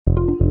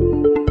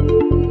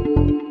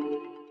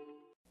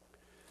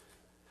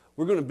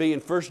We're going to be in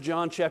 1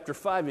 John chapter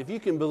 5. If you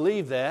can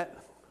believe that,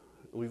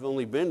 we've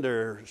only been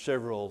there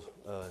several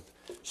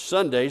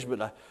Sundays,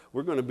 but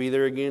we're going to be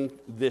there again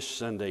this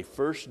Sunday.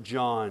 1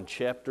 John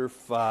chapter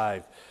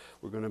 5.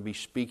 We're going to be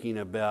speaking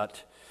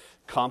about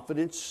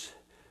confidence,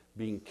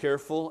 being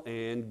careful,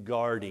 and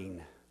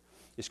guarding.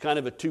 It's kind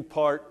of a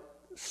two-part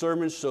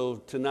sermon, so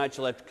tonight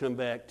you'll have to come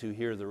back to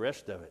hear the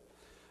rest of it.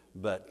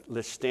 But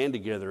let's stand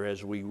together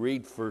as we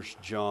read 1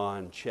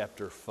 John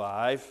chapter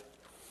 5.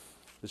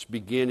 Let's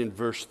begin in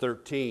verse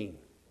 13.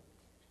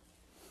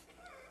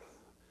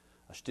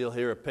 I still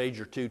hear a page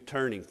or two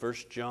turning. 1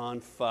 John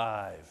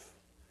 5.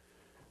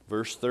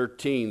 Verse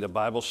 13, the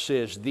Bible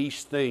says,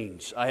 "These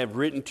things I have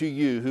written to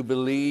you who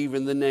believe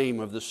in the name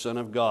of the Son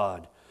of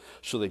God,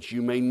 so that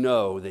you may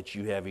know that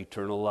you have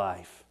eternal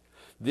life.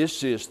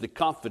 This is the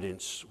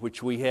confidence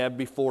which we have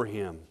before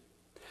Him,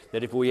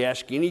 that if we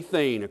ask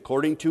anything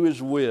according to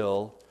His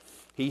will,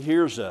 He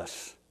hears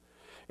us.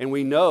 And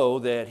we know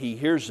that He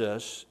hears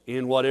us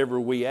in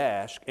whatever we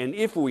ask. And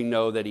if we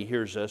know that He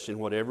hears us in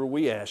whatever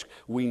we ask,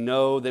 we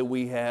know that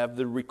we have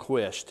the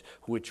request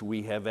which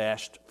we have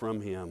asked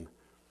from Him."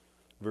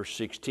 Verse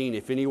 16,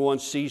 "If anyone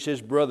sees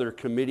his brother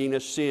committing a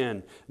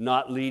sin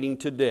not leading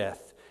to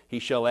death, he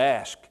shall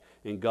ask,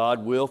 and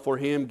God will for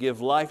him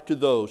give life to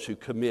those who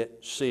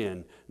commit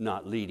sin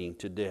not leading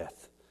to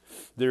death.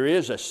 There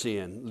is a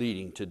sin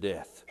leading to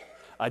death.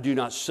 I do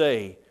not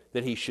say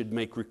that he should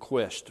make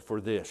request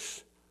for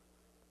this."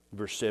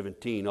 Verse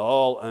 17,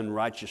 "All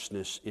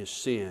unrighteousness is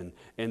sin,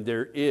 and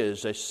there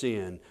is a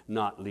sin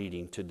not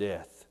leading to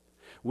death.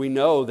 We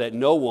know that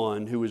no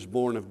one who is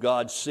born of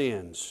God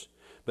sins,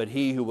 but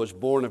he who was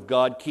born of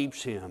God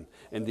keeps him,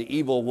 and the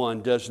evil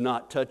one does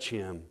not touch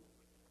him.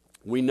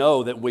 We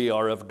know that we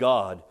are of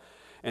God,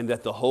 and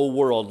that the whole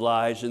world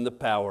lies in the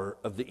power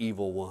of the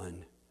evil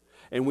one.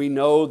 And we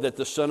know that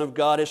the Son of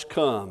God has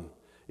come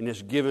and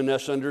has given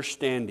us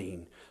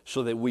understanding,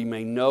 so that we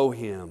may know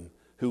Him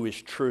who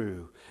is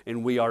true,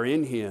 and we are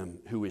in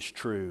Him who is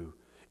true,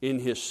 in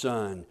His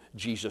Son,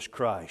 Jesus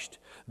Christ.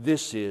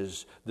 This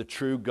is the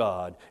true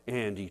God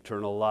and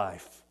eternal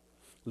life.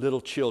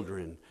 Little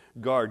children,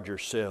 guard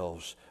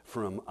yourselves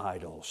from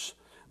idols."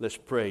 Let's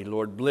pray.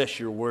 Lord, bless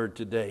your word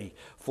today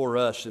for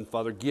us. And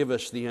Father, give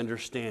us the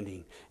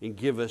understanding and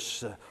give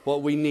us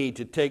what we need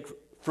to take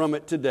from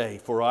it today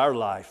for our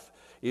life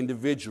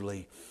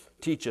individually.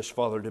 Teach us,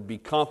 Father, to be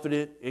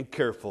confident and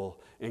careful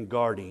and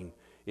guarding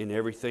in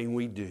everything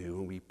we do.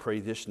 And we pray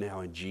this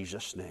now in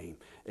Jesus' name.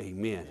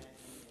 Amen.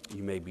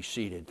 You may be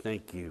seated.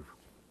 Thank you.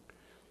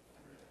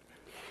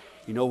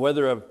 You know,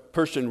 whether a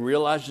person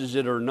realizes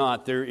it or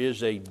not, there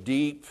is a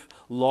deep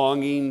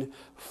longing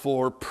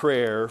for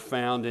prayer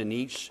found in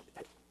each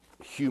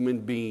human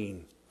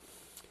being.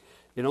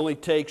 It only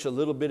takes a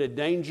little bit of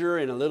danger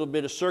and a little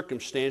bit of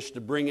circumstance to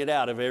bring it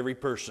out of every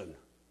person,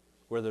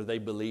 whether they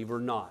believe or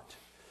not.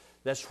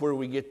 That's where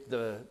we get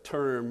the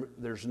term,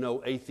 "there's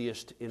no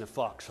atheist in a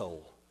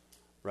foxhole,"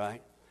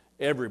 right?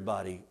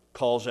 Everybody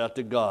calls out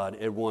to God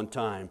at one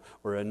time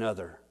or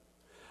another.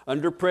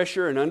 Under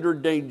pressure and under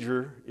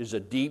danger is a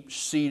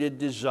deep-seated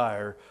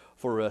desire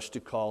for us to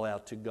call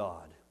out to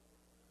God.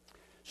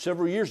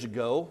 Several years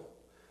ago,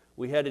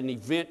 we had an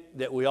event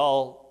that we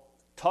all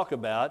talk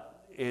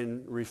about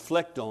and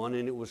reflect on,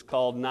 and it was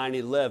called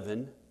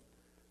 9/11.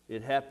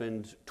 It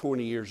happened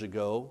 20 years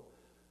ago,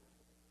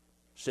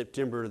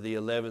 September the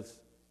 11th,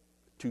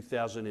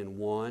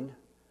 2001.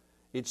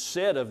 It's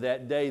said of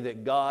that day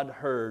that God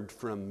heard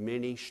from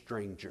many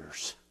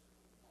strangers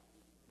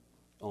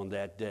on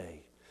that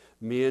day.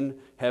 Men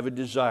have a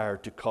desire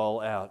to call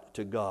out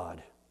to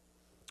God.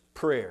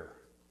 Prayer,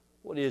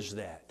 what is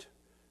that?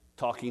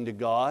 Talking to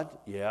God?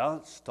 Yeah,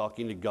 it's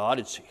talking to God.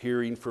 It's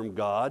hearing from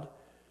God,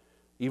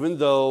 even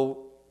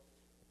though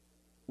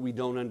we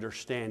don't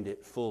understand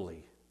it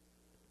fully.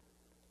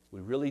 We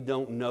really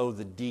don't know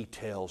the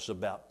details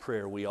about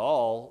prayer. We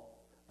all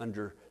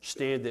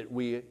understand that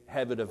we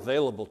have it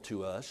available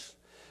to us.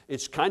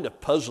 It's kind of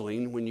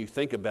puzzling when you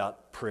think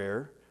about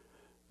prayer.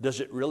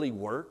 Does it really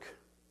work?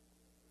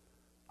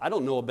 I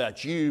don't know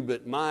about you,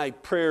 but my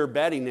prayer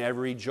batting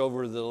average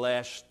over the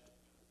last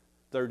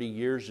 30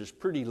 years is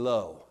pretty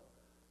low.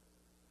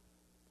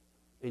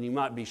 And you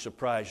might be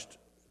surprised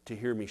to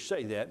hear me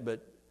say that,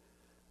 but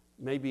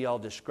maybe I'll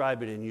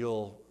describe it and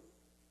you'll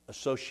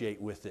associate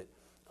with it.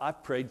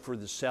 I've prayed for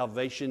the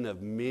salvation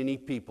of many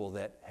people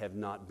that have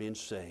not been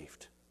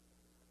saved.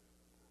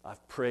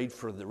 I've prayed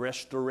for the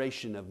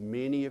restoration of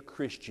many a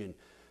Christian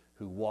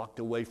who walked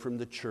away from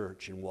the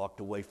church and walked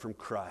away from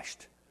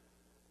Christ.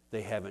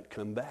 They haven't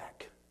come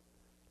back.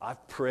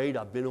 I've prayed,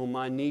 I've been on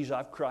my knees,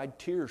 I've cried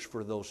tears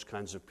for those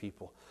kinds of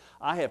people.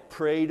 I have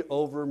prayed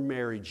over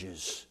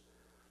marriages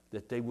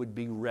that they would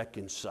be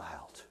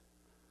reconciled.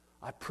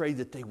 I prayed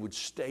that they would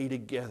stay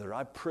together.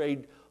 I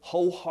prayed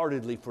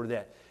wholeheartedly for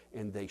that.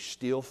 And they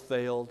still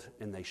failed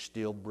and they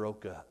still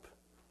broke up.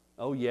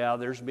 Oh yeah,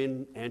 there's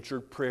been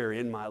answered prayer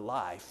in my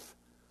life.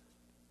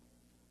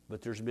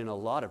 But there's been a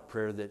lot of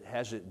prayer that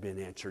hasn't been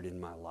answered in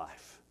my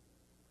life.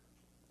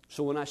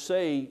 So when I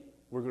say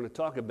we're going to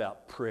talk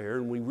about prayer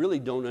and we really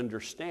don't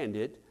understand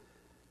it,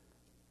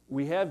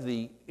 we have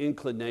the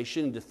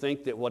inclination to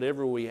think that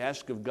whatever we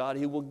ask of God,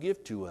 He will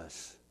give to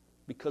us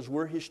because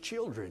we're His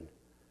children.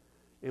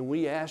 And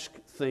we ask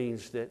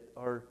things that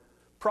are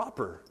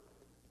proper.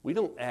 We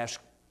don't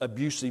ask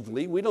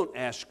abusively. We don't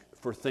ask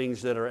for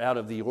things that are out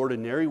of the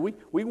ordinary.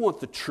 We want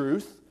the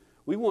truth.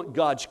 We want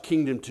God's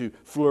kingdom to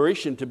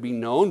flourish and to be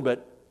known,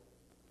 but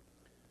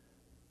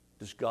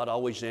does God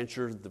always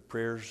answer the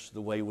prayers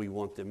the way we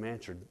want them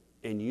answered?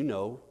 And you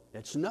know,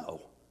 it's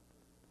no.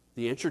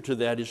 The answer to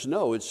that is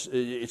no.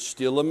 It's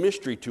still a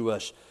mystery to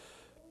us.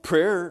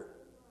 Prayer,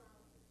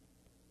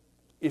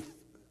 if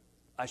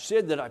I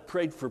said that I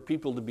prayed for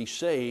people to be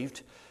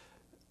saved,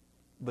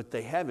 but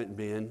they haven't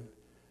been,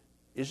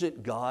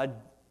 isn't God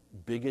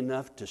big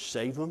enough to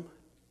save them?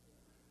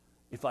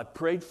 If I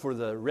prayed for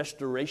the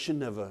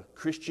restoration of a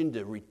Christian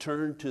to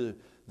return to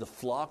the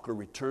flock or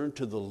return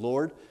to the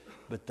Lord,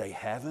 but they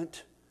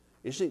haven't,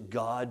 isn't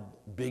God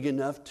big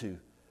enough to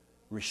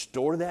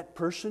restore that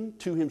person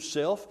to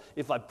Himself?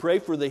 If I pray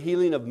for the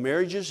healing of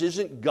marriages,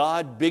 isn't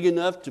God big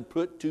enough to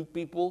put two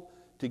people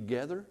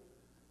together?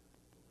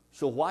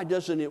 So why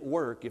doesn't it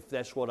work if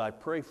that's what I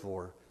pray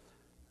for?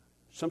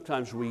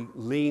 Sometimes we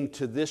lean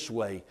to this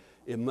way,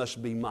 it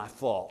must be my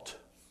fault.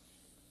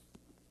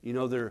 You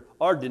know, there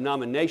are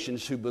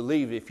denominations who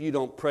believe if you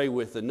don't pray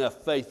with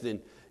enough faith,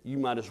 then you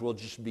might as well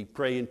just be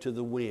praying to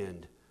the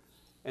wind.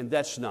 And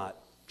that's not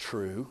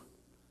true.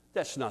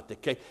 That's not the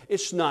case.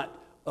 It's not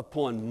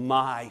upon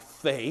my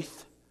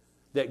faith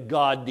that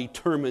God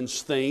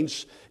determines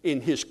things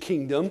in His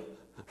kingdom,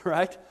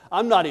 right?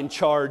 I'm not in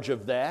charge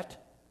of that.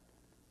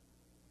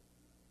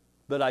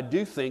 But I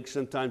do think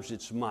sometimes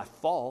it's my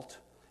fault,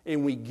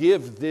 and we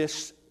give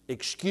this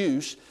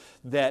excuse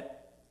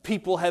that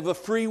people have a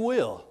free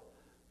will.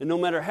 And no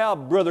matter how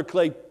Brother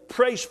Clay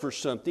prays for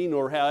something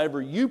or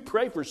however you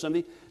pray for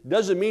something,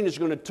 doesn't mean it's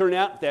going to turn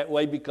out that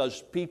way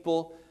because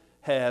people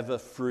have a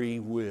free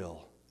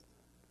will.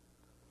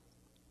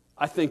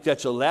 I think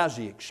that's a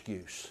lousy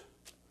excuse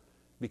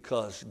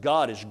because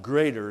God is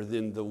greater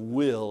than the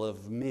will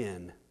of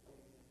men.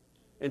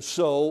 And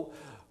so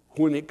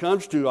when it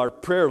comes to our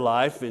prayer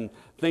life and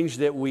things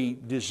that we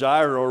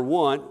desire or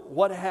want,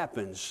 what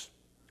happens?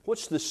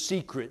 What's the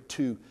secret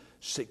to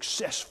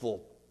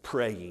successful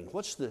praying?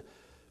 What's the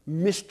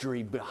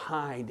mystery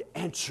behind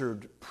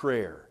answered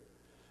prayer?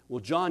 Well,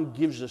 John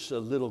gives us a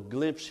little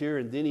glimpse here,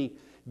 and then he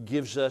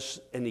gives us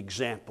an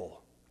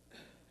example.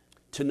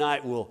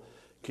 Tonight we'll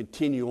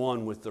continue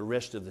on with the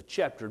rest of the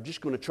chapter. I'm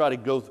just going to try to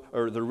go,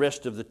 or the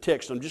rest of the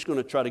text. I'm just going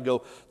to try to go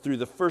through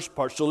the first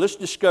part. So let's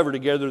discover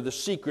together the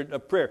secret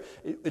of prayer.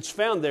 It's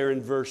found there in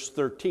verse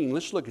 13.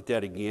 Let's look at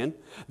that again.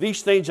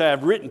 These things I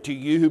have written to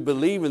you who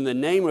believe in the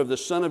name of the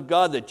Son of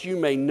God, that you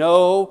may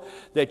know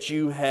that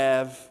you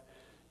have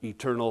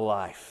eternal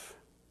life.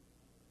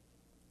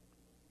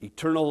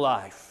 Eternal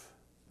life.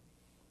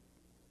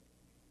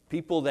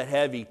 People that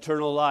have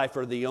eternal life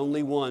are the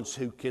only ones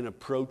who can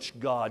approach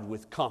God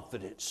with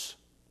confidence.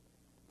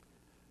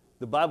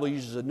 The Bible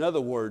uses another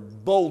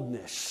word,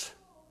 boldness.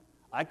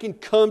 I can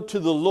come to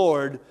the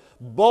Lord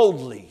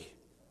boldly.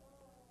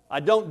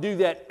 I don't do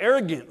that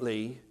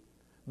arrogantly,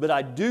 but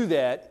I do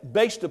that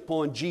based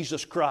upon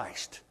Jesus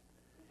Christ.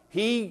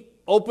 He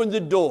opened the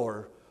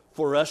door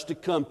for us to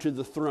come to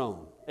the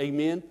throne.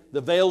 Amen?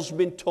 The veil's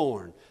been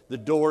torn. The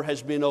door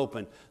has been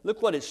opened.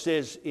 Look what it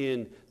says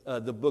in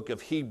the book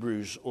of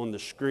Hebrews on the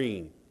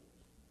screen.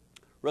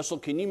 Russell,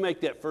 can you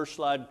make that first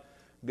slide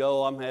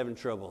go? I'm having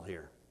trouble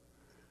here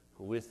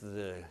with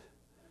the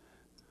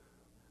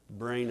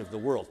brain of the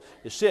world.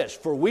 It says,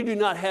 "For we do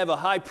not have a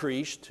high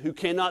priest who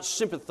cannot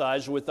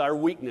sympathize with our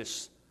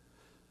weakness,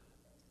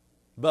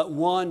 but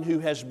one who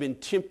has been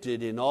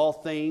tempted in all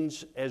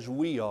things as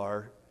we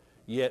are,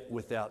 yet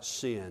without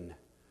sin.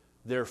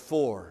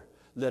 Therefore,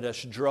 let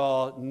us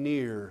draw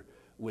near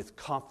with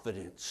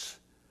confidence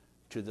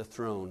to the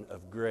throne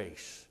of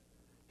grace."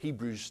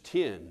 Hebrews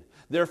 10.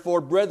 "Therefore,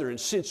 brethren,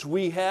 since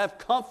we have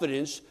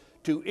confidence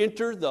to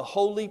enter the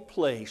holy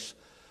place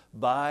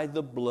by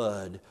the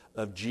blood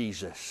of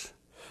Jesus."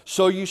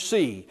 So you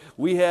see,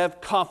 we have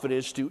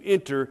confidence to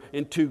enter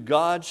into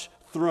God's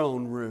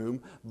throne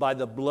room by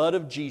the blood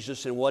of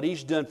Jesus and what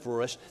He's done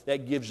for us.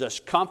 That gives us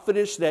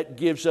confidence, that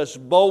gives us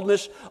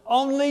boldness.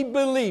 Only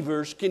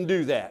believers can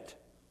do that.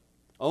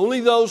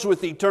 Only those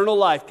with eternal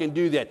life can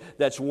do that.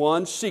 That's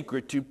one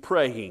secret to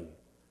praying.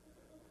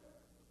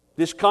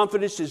 This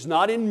confidence is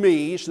not in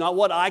me. It's not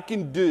what I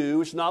can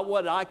do. It's not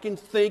what I can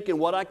think and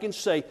what I can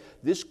say.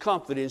 This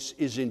confidence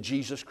is in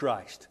Jesus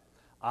Christ.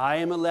 I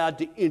am allowed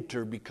to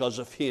enter because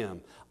of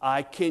Him.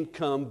 I can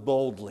come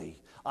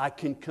boldly. I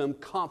can come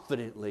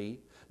confidently,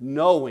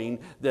 knowing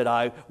that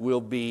I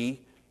will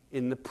be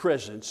in the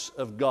presence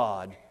of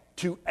God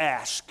to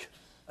ask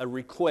a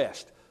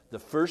request. The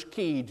first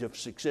key to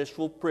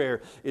successful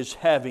prayer is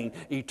having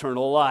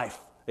eternal life.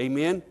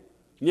 Amen?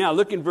 Now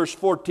look in verse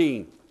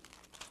 14.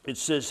 It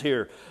says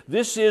here,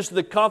 "This is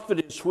the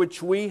confidence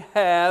which we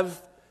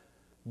have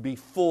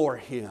before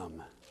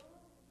Him."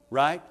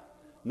 Right?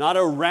 Not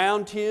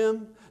around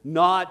Him,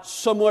 not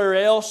somewhere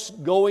else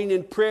going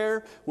in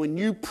prayer. When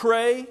you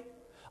pray,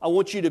 I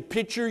want you to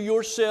picture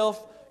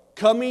yourself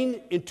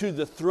coming into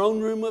the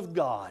throne room of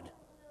God.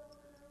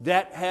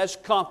 That has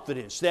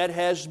confidence. That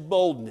has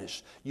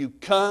boldness. You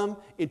come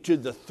into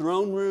the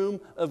throne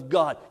room of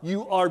God.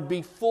 You are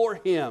before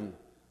Him.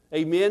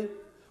 Amen?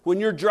 When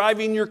you're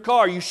driving your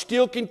car, you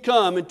still can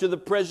come into the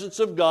presence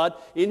of God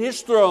in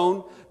His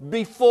throne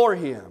before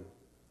Him.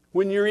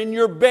 When you're in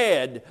your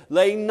bed,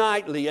 laying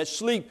nightly,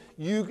 asleep,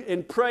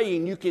 and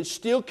praying, you can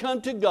still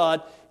come to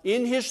God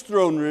in His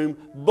throne room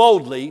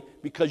boldly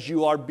because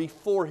you are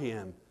before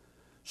Him.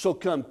 So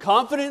come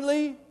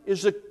confidently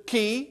is a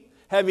key.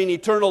 Having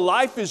eternal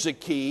life is a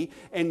key.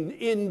 And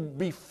in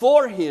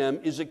before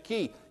Him is a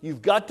key.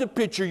 You've got to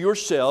picture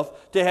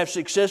yourself to have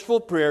successful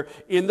prayer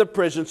in the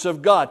presence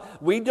of God.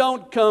 We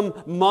don't come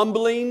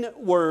mumbling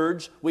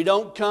words. We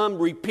don't come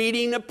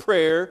repeating a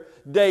prayer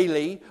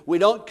daily. We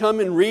don't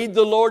come and read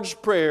the Lord's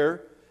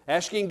Prayer,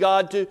 asking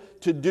God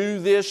to do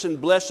this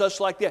and bless us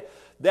like that.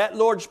 That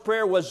Lord's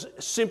Prayer was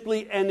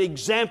simply an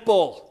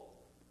example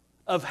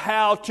of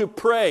how to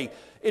pray.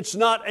 It's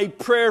not a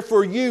prayer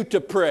for you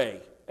to pray.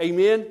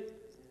 Amen?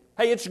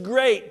 Hey, it's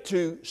great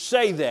to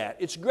say that.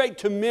 It's great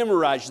to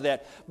memorize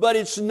that. But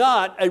it's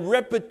not a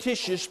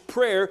repetitious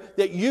prayer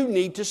that you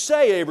need to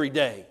say every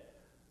day.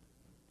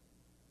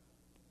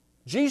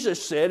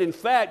 Jesus said, in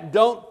fact,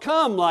 don't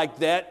come like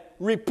that,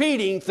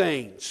 repeating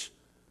things.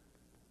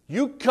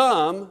 You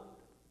come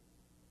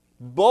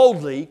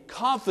boldly,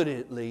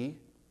 confidently,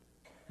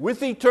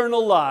 with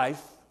eternal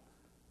life,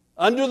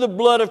 under the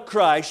blood of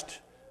Christ,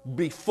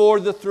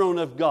 before the throne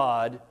of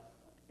God,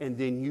 and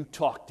then you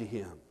talk to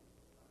Him.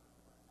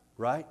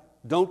 Right?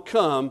 Don't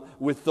come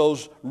with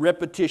those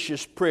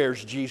repetitious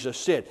prayers, Jesus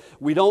said.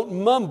 We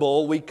don't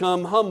mumble, we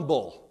come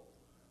humble.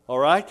 All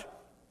right?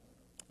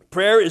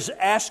 Prayer is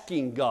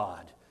asking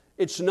God.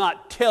 It's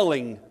not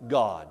telling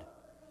God.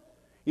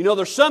 You know,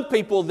 there's some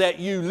people that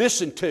you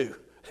listen to.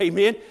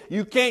 Amen?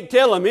 You can't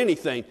tell them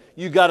anything.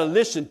 You got to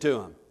listen to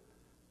them.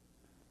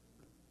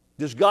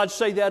 Does God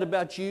say that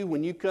about you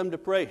when you come to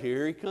pray?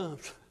 Here He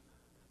comes.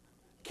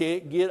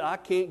 I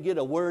can't get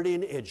a word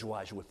in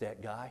edgewise with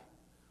that guy.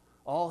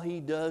 All he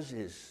does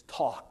is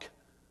talk.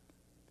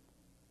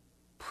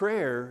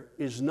 Prayer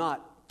is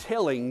not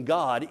telling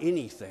God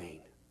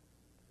anything.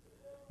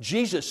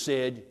 Jesus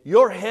said,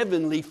 your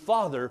heavenly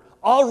Father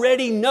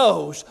already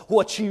knows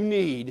what you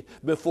need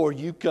before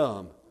you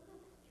come.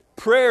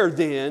 Prayer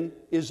then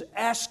is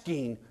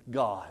asking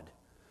God,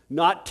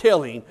 not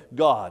telling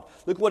God.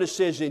 Look what it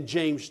says in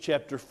James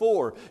chapter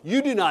 4.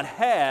 You do not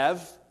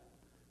have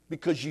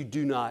because you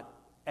do not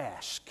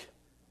ask.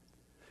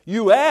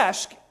 You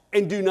ask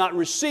and do not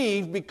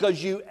receive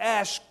because you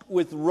ask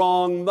with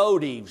wrong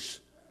motives,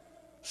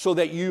 so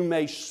that you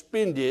may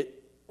spend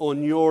it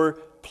on your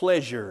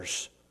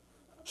pleasures.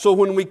 So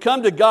when we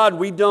come to God,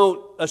 we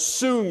don't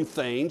assume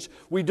things,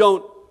 we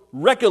don't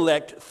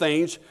recollect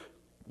things,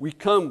 we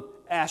come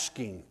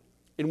asking,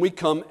 and we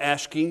come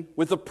asking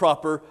with a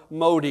proper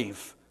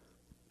motive.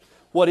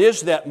 What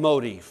is that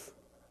motive?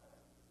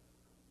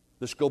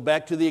 Let's go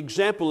back to the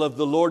example of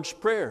the Lord's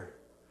Prayer.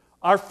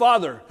 Our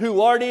Father,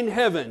 who art in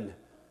heaven,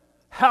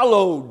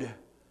 hallowed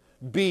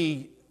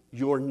be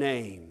your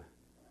name.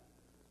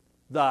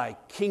 Thy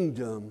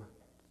kingdom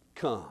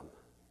come.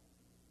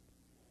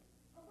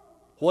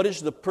 What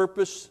is the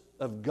purpose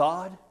of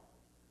God?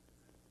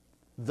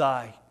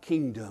 Thy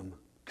kingdom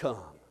come.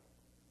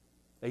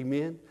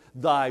 Amen?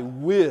 Thy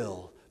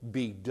will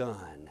be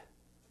done.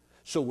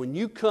 So when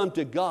you come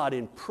to God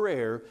in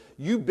prayer,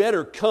 you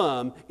better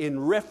come in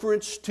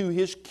reference to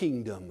His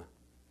kingdom.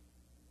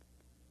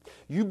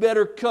 You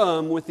better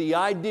come with the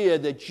idea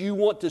that you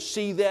want to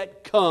see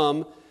that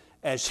come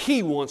as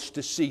He wants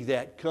to see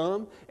that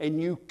come.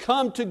 And you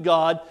come to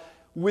God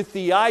with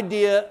the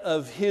idea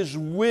of His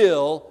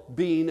will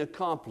being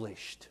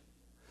accomplished.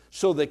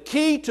 So the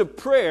key to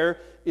prayer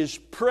is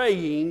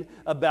praying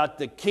about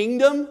the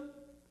kingdom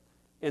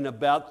and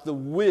about the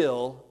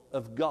will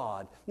of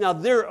God. Now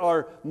there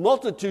are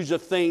multitudes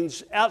of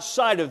things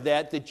outside of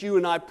that you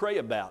and I pray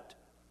about.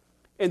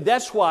 And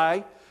that's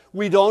why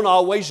we don't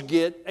always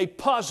get a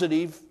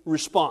positive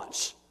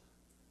response.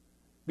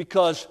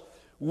 Because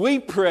we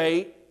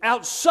pray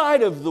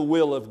outside of the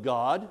will of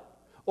God,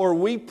 or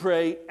we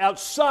pray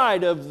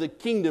outside of the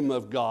kingdom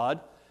of God.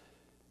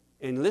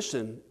 And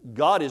listen,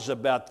 God is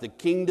about the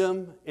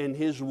kingdom and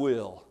His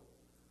will.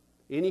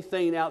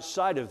 Anything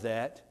outside of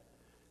that,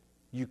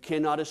 you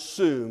cannot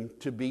assume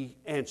to be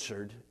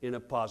answered in a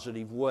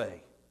positive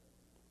way.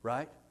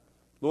 Right?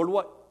 Lord,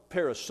 what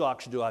pair of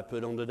socks do I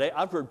put on today?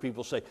 I've heard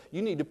people say,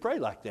 you need to pray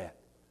like that.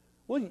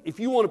 Well, if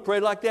you want to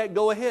pray like that,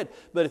 go ahead.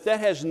 But if that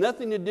has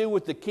nothing to do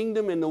with the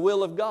kingdom and the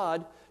will of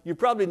God, you're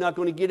probably not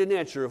going to get an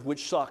answer of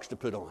which socks to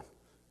put on.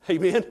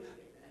 Amen?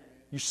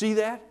 You see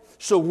that?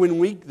 So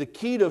the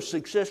key to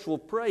successful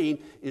praying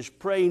is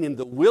praying in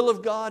the will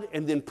of God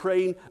and then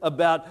praying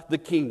about the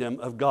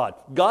kingdom of God.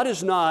 God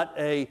is not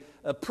a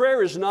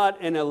prayer is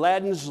not an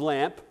Aladdin's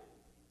lamp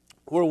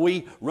where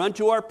we run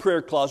to our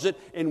prayer closet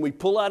and we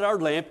pull out our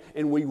lamp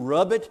and we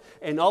rub it,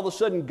 and all of a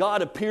sudden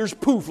God appears,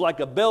 poof, like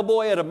a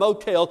bellboy at a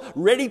motel,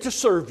 ready to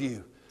serve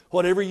you.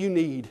 whatever you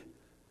need.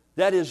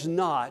 That is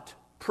not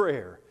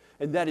prayer.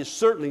 And that is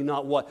certainly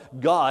not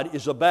what God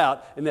is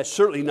about, and that's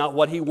certainly not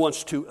what He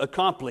wants to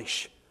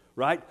accomplish,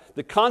 right?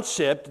 The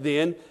concept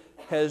then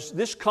has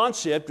this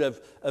concept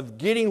of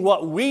getting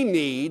what we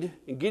need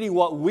and getting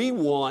what we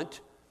want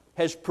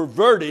has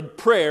perverted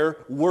prayer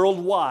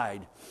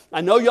worldwide.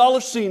 I know y'all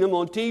have seen them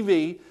on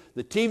TV,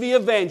 the TV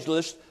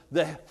evangelists,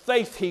 the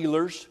faith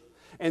healers,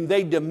 and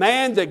they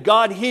demand that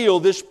God heal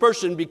this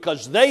person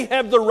because they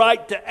have the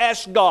right to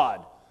ask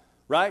God,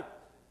 right?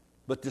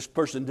 But this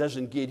person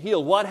doesn't get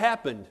healed. What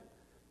happened?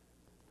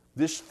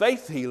 This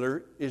faith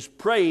healer is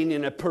praying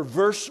in a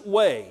perverse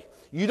way.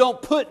 You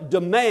don't put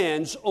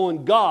demands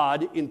on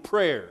God in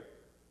prayer,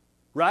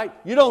 right?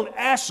 You don't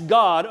ask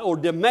God or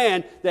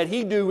demand that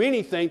He do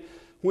anything.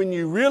 When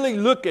you really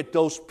look at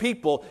those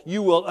people,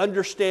 you will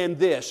understand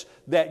this,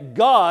 that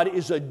God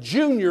is a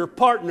junior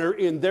partner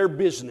in their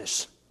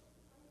business.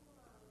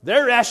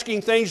 They're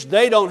asking things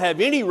they don't have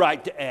any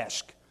right to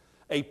ask.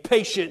 A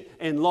patient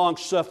and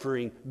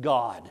long-suffering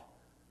God.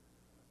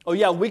 Oh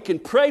yeah, we can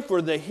pray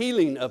for the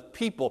healing of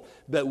people,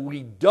 but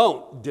we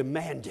don't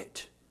demand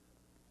it.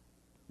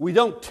 We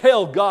don't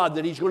tell God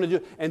that He's going to do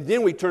it, and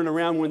then we turn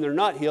around when they're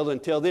not healed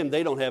and tell them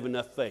they don't have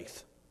enough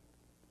faith.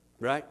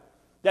 Right?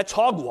 That's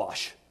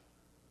hogwash.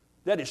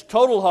 That is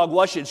total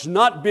hogwash. It's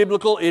not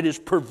biblical. It is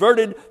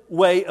perverted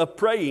way of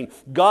praying.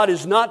 God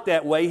is not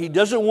that way. He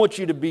doesn't want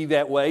you to be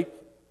that way.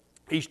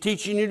 He's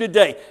teaching you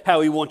today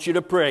how He wants you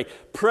to pray.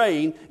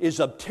 Praying is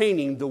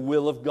obtaining the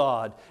will of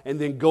God and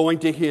then going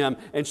to Him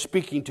and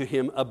speaking to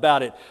Him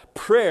about it.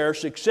 Prayer,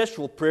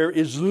 successful prayer,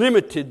 is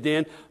limited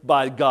then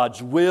by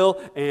God's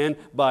will and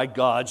by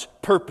God's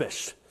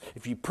purpose.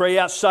 If you pray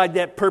outside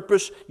that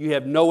purpose, you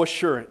have no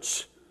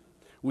assurance.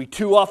 We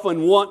too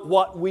often want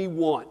what we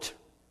want,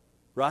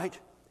 right?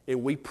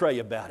 And we pray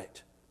about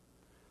it.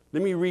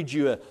 Let me read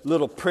you a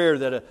little prayer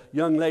that a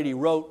young lady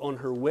wrote on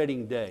her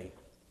wedding day,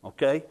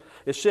 okay?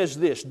 It says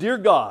this, "Dear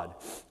God,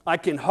 I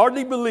can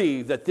hardly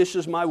believe that this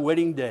is my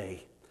wedding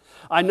day.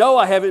 I know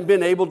I haven't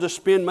been able to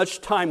spend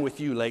much time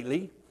with you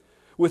lately,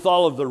 with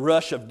all of the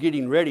rush of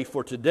getting ready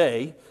for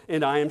today,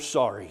 and I am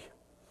sorry.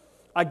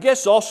 I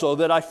guess also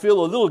that I feel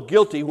a little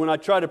guilty when I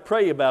try to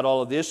pray about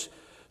all of this,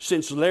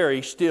 since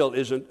Larry still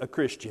isn't a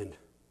Christian.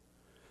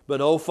 But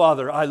oh,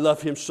 Father, I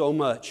love him so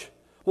much.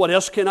 What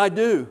else can I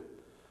do?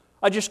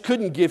 I just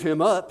couldn't give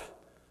him up.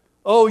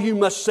 Oh, you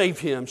must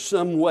save him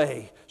some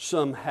way,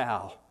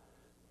 somehow.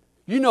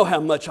 You know how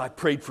much I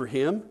prayed for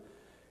him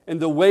and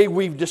the way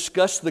we've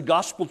discussed the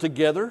gospel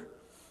together.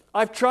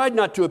 I've tried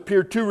not to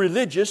appear too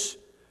religious.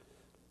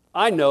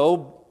 I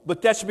know,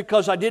 but that's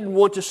because I didn't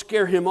want to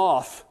scare him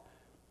off.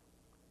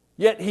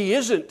 Yet he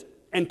isn't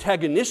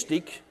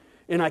antagonistic,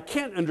 and I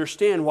can't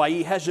understand why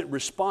he hasn't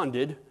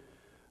responded.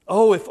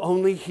 Oh, if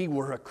only he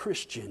were a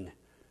Christian.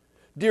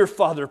 Dear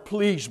Father,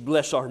 please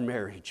bless our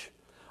marriage.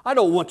 I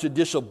don't want to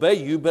disobey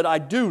you, but I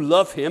do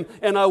love him,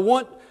 and I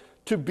want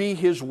to be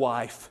his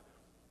wife.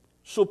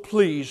 So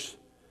please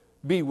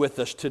be with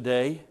us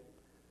today,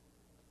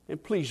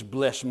 and please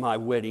bless my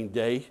wedding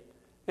day,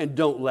 and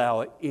don't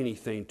allow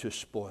anything to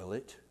spoil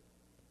it."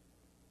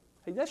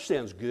 Hey, that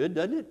sounds good,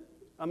 doesn't it?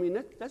 I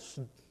mean, that's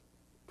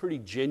pretty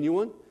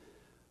genuine.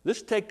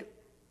 Let's take,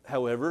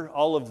 however,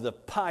 all of the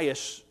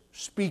pious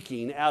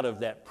speaking out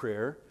of that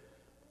prayer,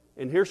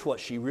 and here's what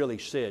she really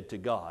said to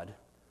God.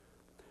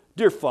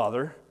 "Dear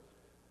Father,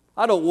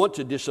 I don't want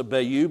to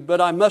disobey you, but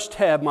I must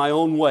have my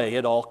own way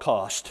at all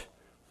cost.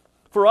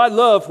 For I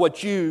love what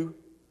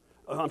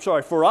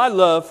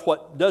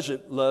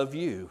doesn't love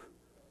you.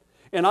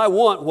 And I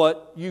want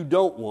what you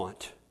don't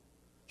want.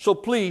 So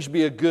please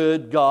be a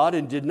good God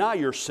and deny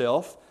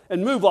yourself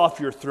and move off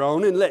your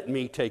throne and let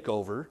me take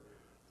over.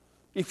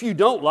 If you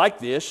don't like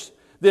this,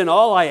 then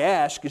all I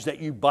ask is that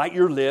you bite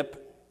your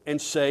lip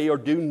and say or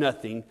do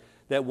nothing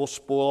that will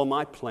spoil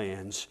my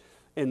plans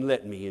and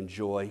let me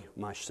enjoy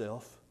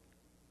myself."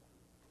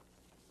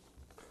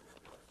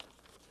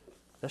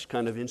 That's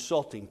kind of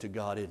insulting to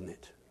God, isn't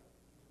it?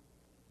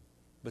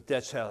 But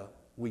that's how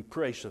we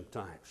pray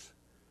sometimes.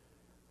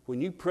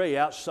 When you pray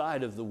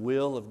outside of the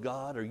will of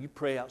God, or you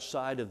pray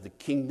outside of the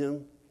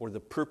kingdom or the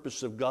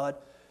purpose of God,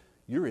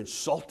 you're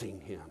insulting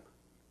Him.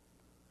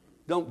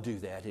 Don't do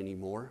that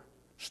anymore.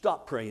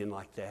 Stop praying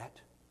like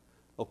that.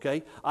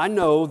 Okay? I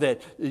know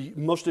that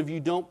most of you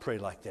don't pray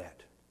like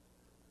that.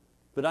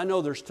 But I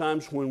know there's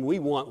times when we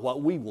want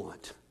what we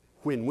want,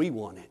 when we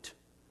want it.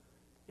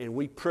 And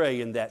we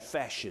pray in that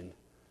fashion.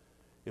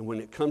 And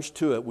when it comes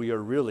to it, we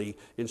are really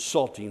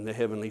insulting the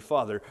Heavenly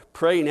Father.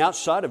 Praying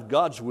outside of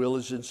God's will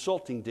is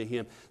insulting to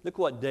Him. Look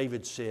what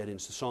David said in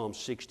Psalm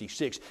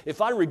 66. "If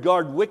I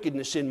regard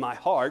wickedness in my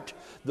heart,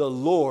 the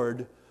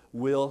Lord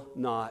will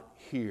not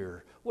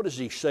hear." What is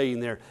he saying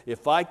there?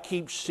 If I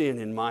keep sin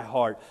in my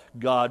heart,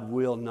 God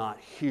will not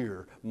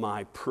hear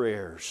my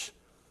prayers.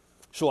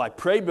 So I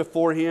pray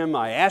before Him,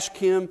 I ask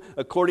Him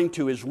according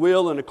to His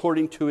will and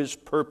according to His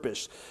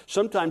purpose.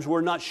 Sometimes we're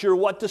not sure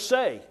what to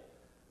say.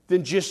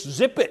 Then just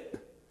zip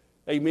it.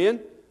 Amen?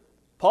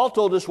 Paul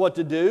told us what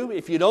to do.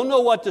 If you don't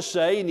know what to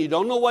say and you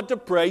don't know what to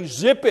pray,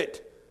 zip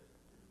it.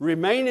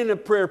 Remain in a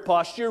prayer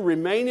posture,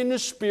 remain in the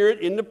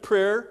Spirit, in the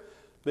prayer.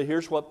 But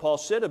here's what Paul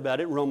said about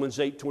it, Romans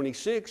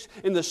 8:26.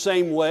 In the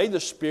same way, the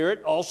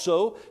Spirit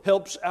also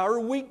helps our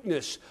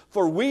weakness,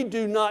 for we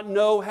do not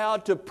know how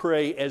to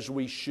pray as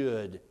we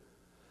should.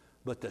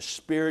 But the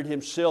Spirit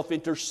Himself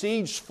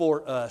intercedes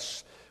for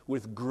us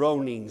with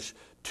groanings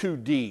too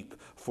deep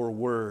for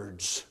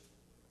words.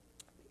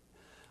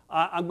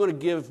 I'm going to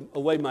give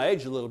away my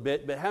age a little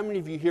bit, but how many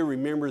of you here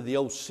remember the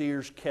old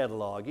Sears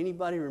catalog?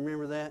 Anybody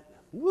remember that?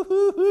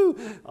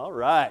 Woo-hoo-hoo! All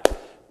right.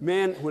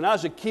 Man, when I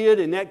was a kid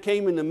and that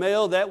came in the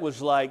mail, that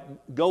was like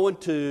going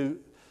to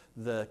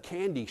the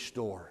candy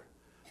store.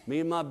 Me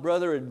and my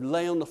brother would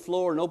lay on the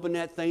floor and open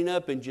that thing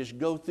up and just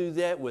go through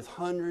that with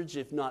hundreds,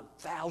 if not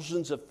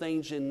thousands of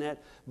things in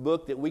that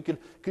book that we could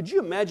you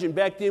imagine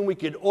back then we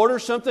could order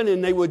something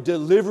and they would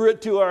deliver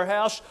it to our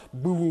house?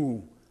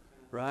 Boom,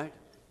 right?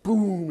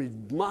 Boom,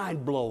 it's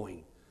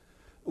mind-blowing.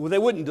 Well, they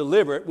wouldn't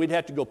deliver it. We'd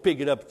have to go pick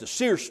it up at the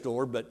Sears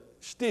store, but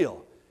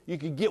still, you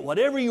could get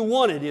whatever you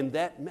wanted in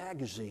that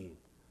magazine.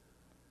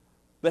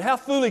 But how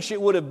foolish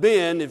it would have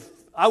been if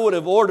I would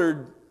have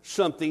ordered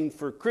something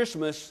for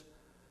Christmas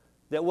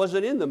that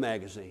wasn't in the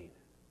magazine.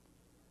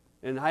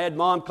 And I had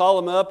Mom call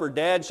them up or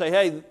Dad and say,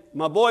 hey,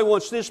 my boy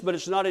wants this, but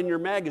it's not in your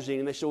magazine.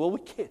 And they said, well,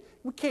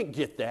 we can't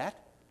get that.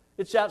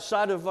 It's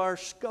outside of our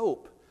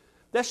scope.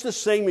 That's the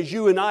same as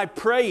you and I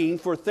praying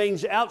for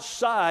things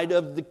outside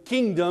of the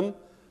kingdom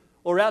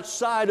or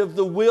outside of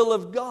the will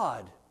of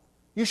God.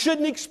 You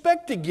shouldn't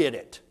expect to get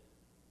it,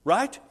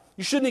 right?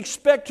 You shouldn't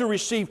expect to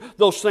receive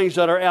those things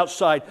that are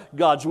outside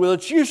God's will.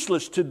 It's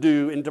useless to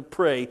do and to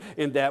pray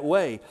in that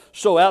way.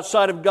 So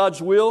outside of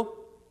God's will,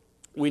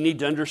 we need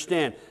to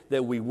understand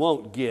that we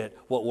won't get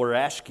what we're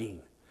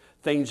asking.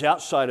 Things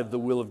outside of the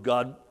will of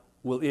God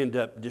will end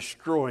up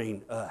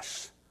destroying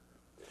us.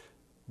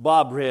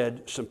 Bob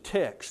read some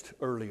text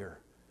earlier.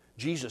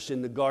 Jesus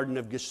in the Garden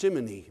of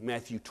Gethsemane,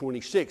 Matthew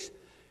 26.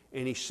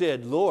 And He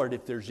said, Lord,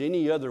 if there's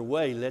any other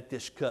way, let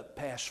this cup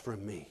pass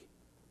from me.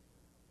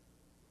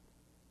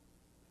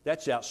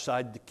 That's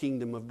outside the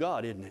kingdom of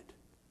God, isn't it?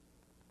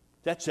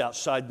 That's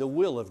outside the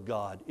will of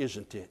God,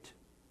 isn't it?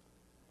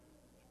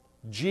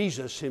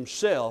 Jesus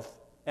Himself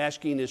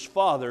asking His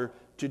Father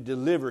to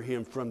deliver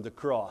Him from the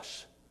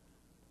cross.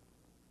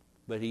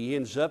 But He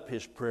ends up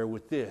His prayer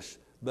with this,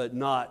 but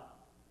not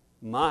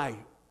my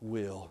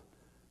will,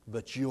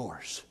 but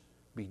yours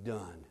be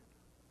done.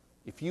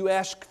 If you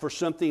ask for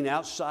something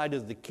outside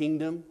of the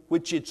kingdom,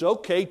 which it's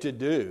okay to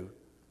do,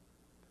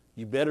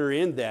 you better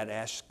end that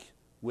ask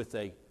with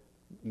a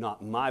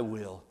not my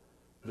will,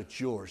 but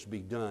yours be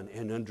done,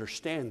 and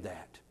understand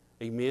that.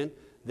 Amen?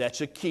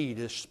 That's a key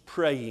to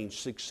praying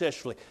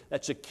successfully.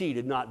 That's a key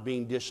to not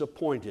being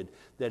disappointed,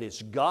 that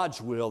it's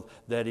God's will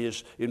that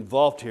is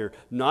involved here,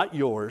 not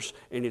yours,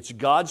 and it's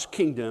God's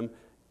kingdom.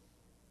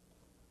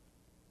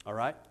 All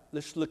right?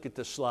 Let's look at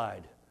the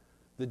slide.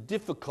 The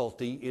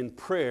difficulty in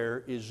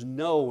prayer is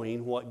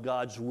knowing what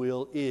God's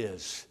will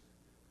is.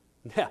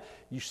 Now,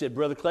 you said,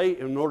 Brother Clay,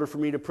 in order for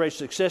me to pray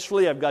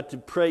successfully, I've got to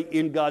pray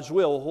in God's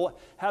will.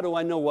 How do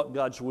I know what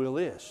God's will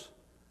is?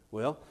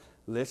 Well,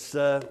 let's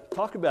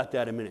talk about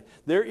that a minute.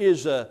 There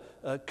is a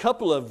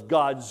couple of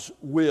God's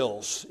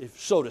wills, if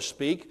so to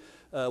speak.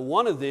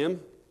 One of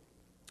them,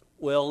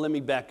 well, let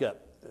me back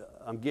up.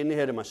 I'm getting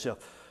ahead of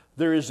myself.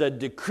 There is a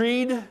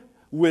decreed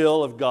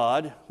will of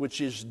God, which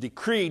is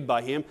decreed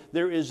by Him.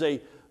 There is a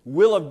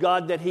will of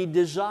God that He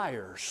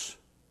desires.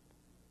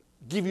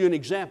 Give you an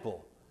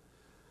example.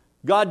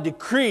 God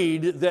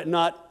decreed that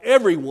not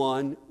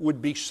everyone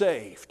would be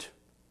saved.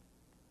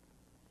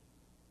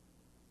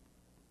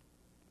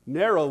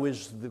 Narrow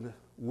is the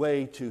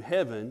way to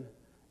heaven,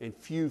 and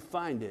few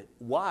find it.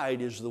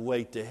 Wide is the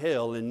way to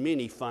hell, and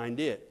many find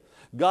it.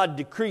 God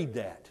decreed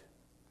that.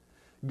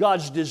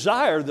 God's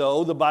desire,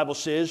 though, the Bible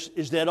says,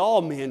 is that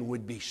all men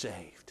would be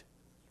saved.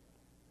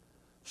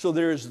 So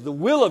there is the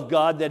will of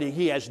God that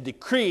He has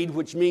decreed,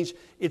 which means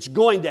it's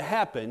going to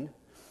happen.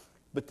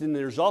 But then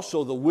there's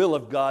also the will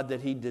of God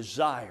that He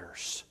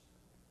desires.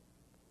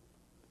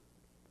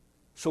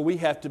 So we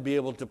have to be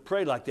able to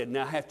pray like that.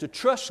 Now I have to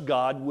trust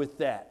God with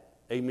that.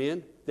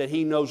 Amen? That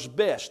He knows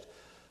best.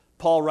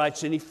 Paul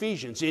writes in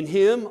Ephesians, in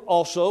Him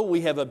also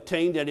we have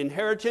obtained an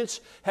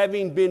inheritance,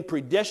 having been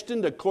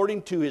predestined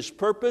according to His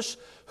purpose,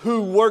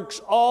 who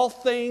works all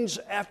things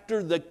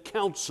after the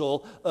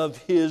counsel of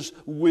His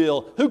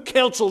will. Who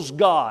counsels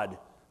God?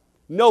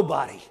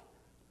 Nobody.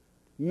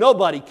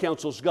 Nobody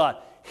counsels God.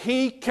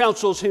 He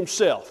counsels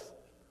Himself.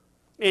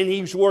 And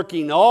He's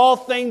working all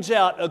things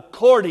out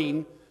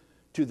according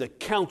to the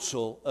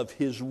counsel of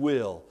His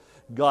will.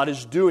 God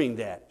is doing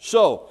that.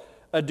 So,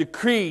 a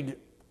decreed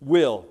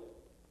will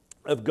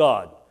of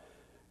God.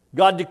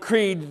 God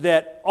decreed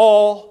that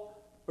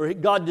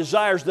God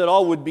desires that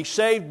all would be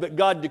saved, but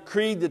God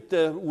decreed that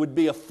there would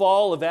be a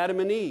fall of Adam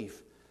and Eve.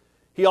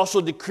 He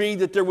also decreed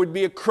that there would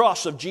be a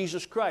cross of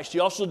Jesus Christ. He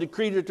also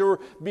decreed that there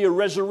would be a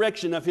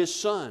resurrection of His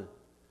Son.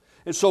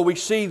 And so we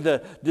see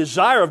the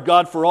desire of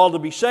God for all to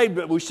be saved,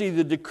 but we see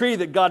the decree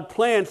that God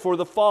planned for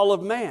the fall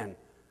of man.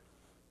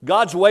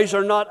 God's ways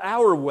are not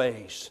our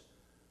ways.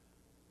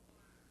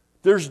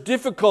 There's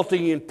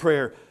difficulty in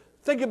prayer.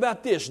 Think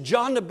about this.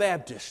 John the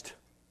Baptist.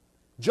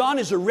 John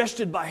is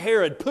arrested by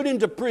Herod, put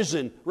into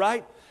prison,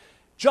 right?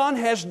 John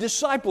has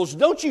disciples.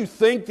 Don't you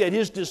think that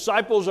his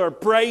disciples are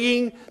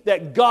praying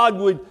that God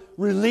would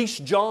release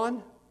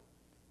John?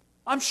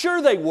 I'm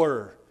sure they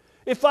were.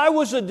 If I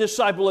was a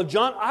disciple of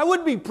John, I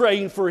would be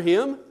praying for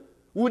him.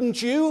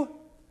 Wouldn't you?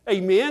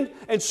 Amen.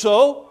 And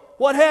so,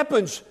 what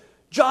happens?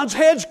 John's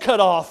head's cut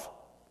off.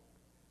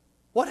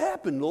 What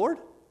happened, Lord?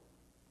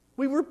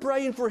 We were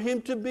praying for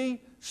him to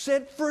be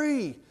set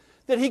free,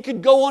 that he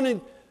could go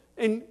on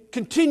and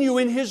continue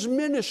in his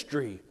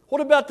ministry.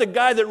 What about the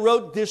guy that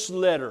wrote this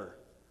letter,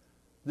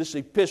 this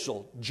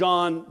epistle,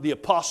 John the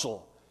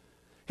Apostle?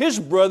 His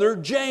brother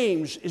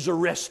James is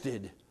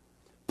arrested,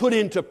 put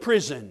into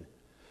prison.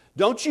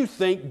 Don't you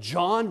think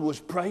John was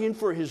praying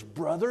for his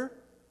brother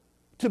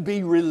to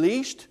be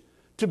released,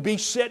 to be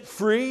set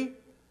free,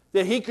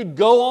 that he could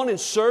go on and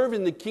serve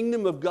in the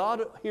kingdom of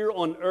God here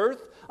on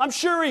earth? I'm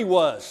sure he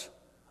was.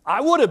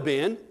 I would have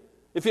been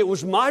if it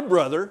was my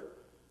brother.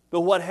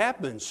 But what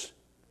happens?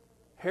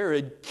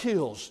 Herod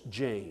kills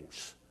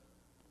James.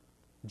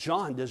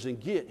 John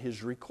doesn't get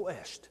his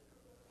request.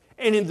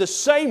 And in the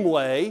same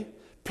way,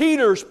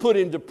 Peter's put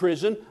into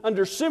prison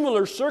under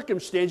similar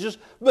circumstances,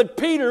 but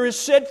Peter is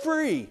set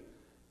free.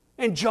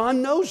 And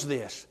John knows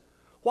this.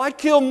 Why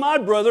kill my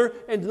brother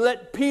and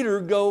let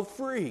Peter go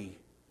free?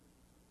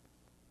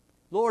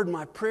 Lord,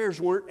 my prayers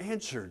weren't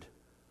answered.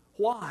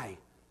 Why?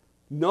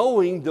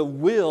 Knowing the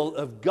will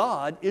of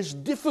God is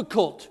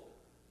difficult.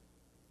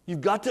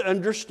 You've got to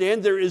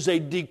understand there is a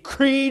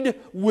decreed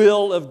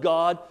will of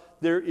God.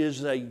 There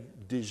is a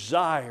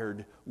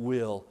desired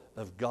will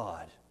of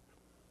God.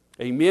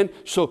 Amen?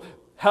 So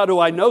how do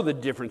I know the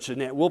difference in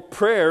that? Well,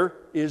 prayer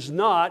is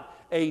not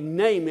a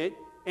name it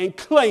and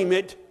claim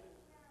it.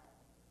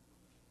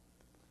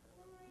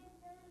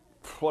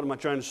 What am I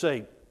trying to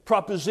say?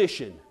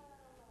 Proposition.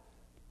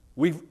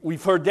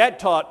 We've heard that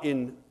taught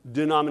in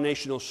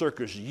denominational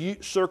circles.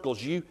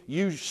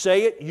 You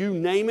say it, you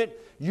name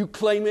it, you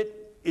claim it,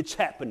 it's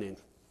happening.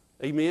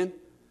 Amen?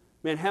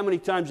 Man, how many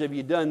times have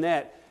you done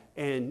that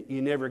and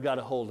you never got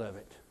a hold of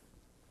it?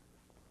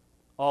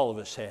 All of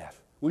us have.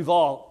 We've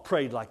all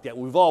prayed like that.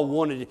 We've all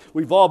wanted it.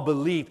 We've all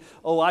believed.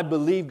 Oh, I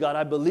believe, God.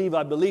 I believe.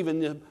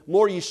 And the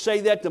more you say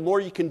that, the more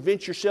you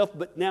convince yourself.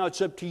 But now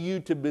it's up to you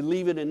to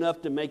believe it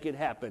enough to make it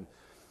happen.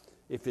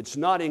 If it's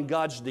not in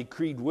God's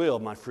decreed will,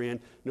 my friend,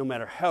 no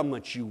matter how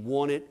much you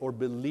want it or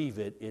believe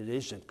it, it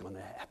isn't going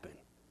to happen.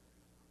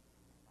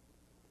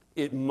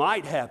 It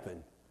might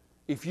happen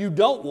if you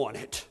don't want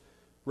it,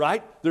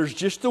 right? There's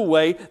just a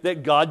way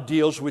that God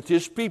deals with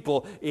His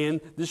people in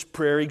this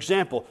prayer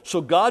example. So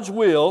God's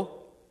will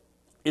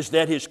is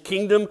that His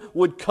kingdom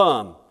would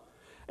come.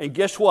 And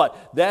guess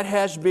what? That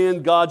has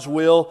been God's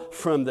will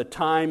from the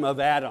time of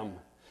Adam.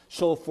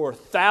 So for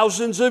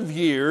thousands of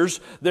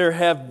years, there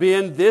have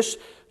been this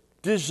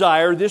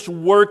desire, this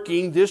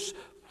working, this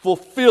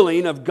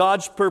fulfilling of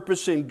God's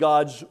purpose and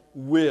God's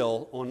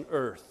will on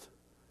earth.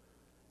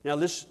 Now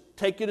let's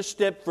take it a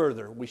step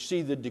further. We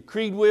see the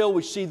decreed will,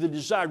 we see the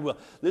desired will.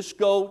 Let's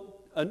go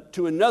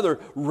to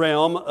another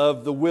realm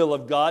of the will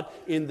of God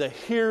in the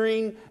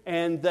hearing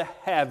and the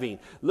having.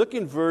 Look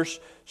in verse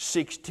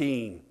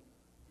 16.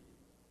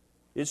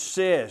 It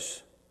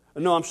says,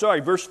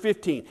 verse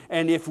 15.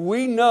 And if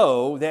we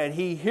know that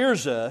He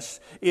hears us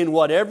in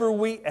whatever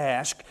we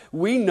ask,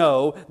 we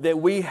know that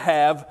we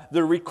have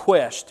the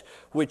request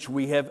which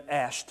we have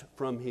asked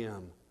from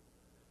Him.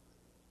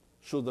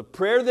 So the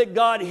prayer that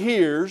God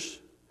hears,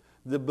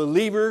 the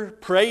believer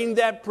praying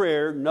that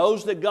prayer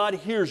knows that God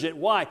hears it.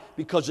 Why?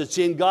 Because it's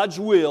in God's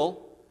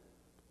will.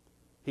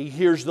 He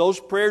hears those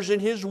prayers in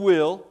His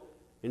will,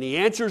 and He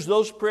answers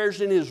those prayers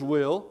in His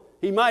will.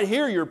 He might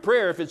hear your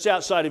prayer if it's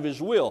outside of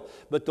His will,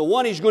 but the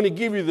one He's going to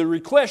give you the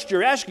request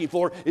you're asking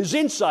for is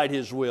inside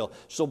His will.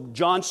 So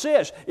John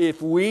says,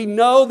 if we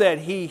know that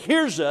He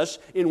hears us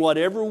in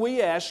whatever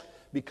we ask,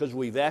 because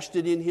we've asked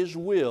it in His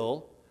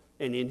will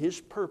and in His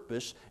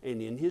purpose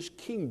and in His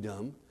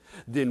kingdom,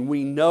 then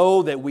we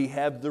know that we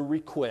have the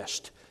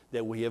request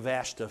that we have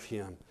asked of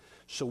Him.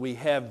 So we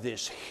have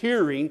this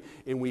hearing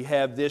and we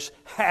have this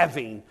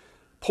having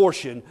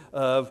portion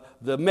of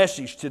the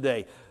message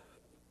today.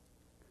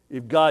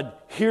 If God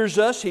hears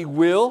us, He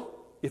will.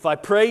 If I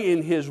pray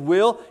in His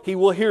will, He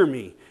will hear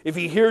me. If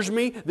He hears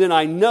me, then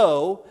I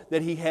know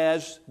that He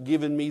has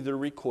given me the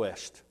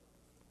request.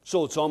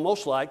 So it's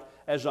almost like,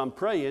 as I'm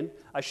praying,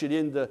 I should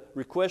end the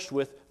request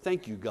with,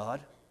 thank you,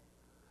 God.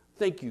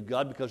 Thank you,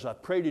 God, because I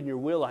prayed in your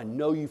will. I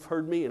know you've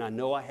heard me, and I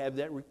know I have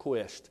that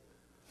request.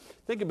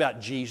 Think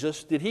about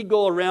Jesus. Did He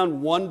go around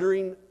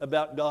wondering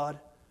about God?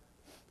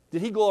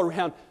 Did He go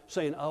around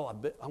saying, I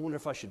wonder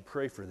if I should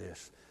pray for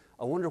this?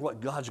 I wonder what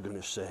God's going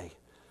to say.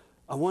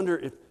 I wonder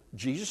if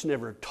Jesus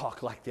never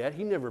talked like that.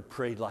 He never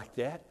prayed like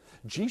that.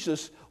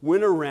 Jesus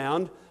went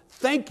around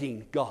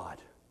thanking God.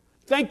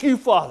 Thank you,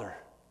 Father.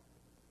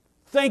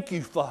 Thank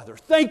you, Father.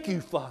 Thank you,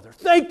 Father.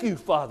 Thank you,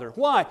 Father.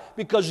 Why?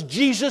 Because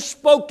Jesus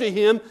spoke to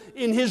him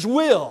in His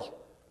will.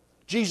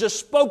 Jesus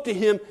spoke to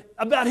him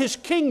about His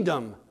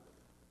kingdom.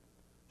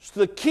 So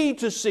the key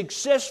to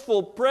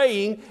successful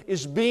praying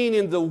is being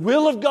in the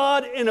will of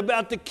God and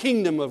about the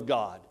kingdom of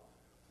God.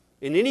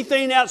 And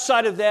anything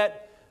outside of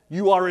that,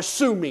 you are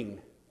assuming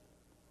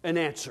an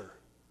answer.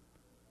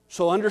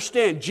 So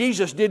understand,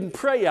 Jesus didn't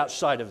pray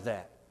outside of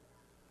that.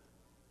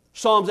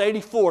 Psalms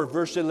 84,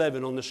 verse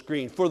 11 on the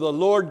screen. For the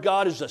Lord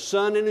God is a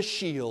sun and a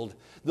shield.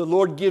 The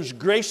Lord gives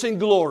grace and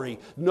glory.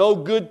 No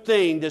good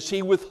thing does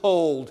He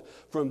withhold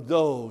from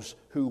those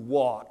who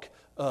walk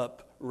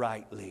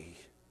uprightly.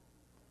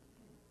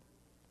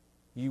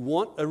 You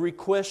want a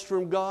request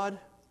from God?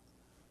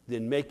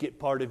 Then make it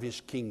part of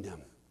His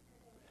kingdom.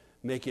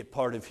 Make it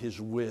part of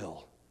His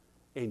will.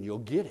 And you'll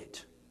get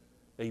it.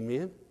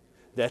 Amen?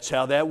 That's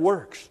how that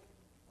works.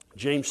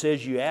 James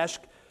says you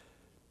ask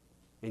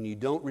and you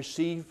don't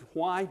receive.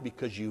 Why?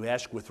 Because you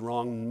ask with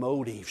wrong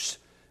motives.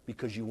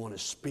 Because you want to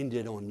spend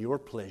it on your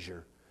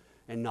pleasure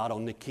and not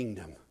on the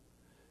kingdom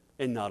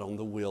and not on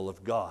the will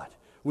of God.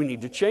 We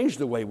need to change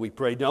the way we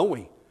pray, don't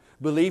we?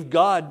 Believe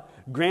God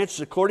grants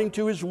according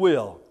to His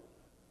will.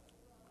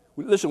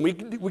 Listen, we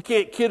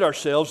can't kid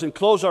ourselves and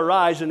close our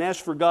eyes and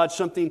ask for God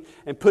something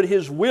and put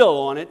His will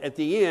on it at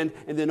the end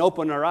and then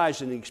open our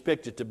eyes and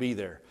expect it to be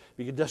there.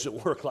 It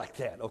doesn't work like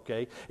that,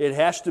 okay? It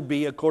has to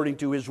be according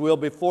to His will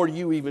before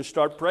you even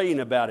start praying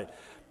about it.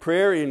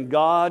 Prayer in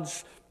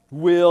God's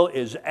will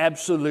is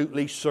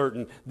absolutely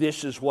certain.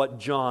 This is what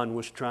John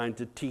was trying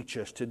to teach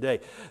us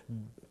today.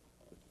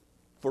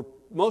 For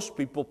most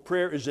people,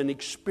 prayer is an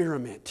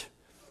experiment.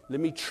 Let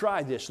me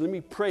try this. Let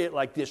me pray it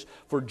like this.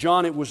 For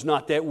John, it was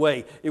not that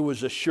way. It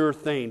was a sure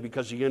thing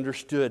because he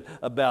understood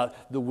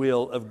about the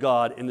will of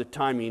God and the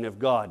timing of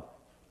God.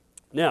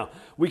 Now,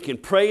 we can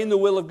pray in the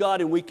will of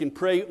God and we can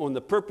pray on the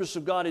purpose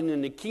of God and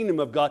in the kingdom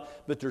of God,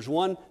 but there's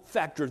one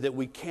factor that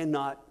we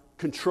cannot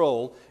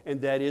control,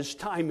 and that is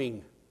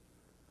timing.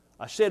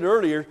 I said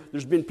earlier,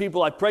 there's been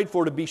people I prayed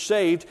for to be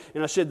saved,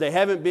 and I said they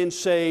haven't been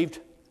saved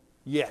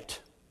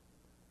yet.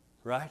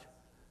 Right?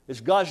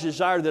 It's God's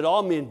desire that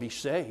all men be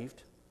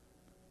saved,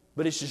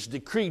 but it's His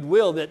decreed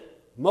will that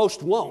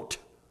most won't.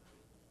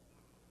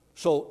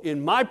 So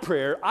in my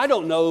prayer, I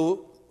don't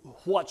know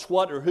what's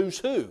what or who's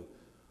who.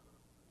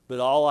 But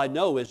all I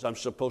know is I'm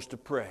supposed to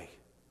pray.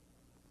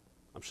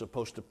 I'm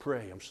supposed to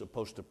pray. I'm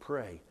supposed to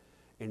pray.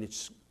 And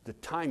the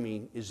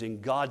timing is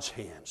in God's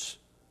hands,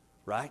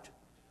 right?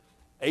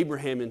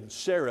 Abraham and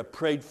Sarah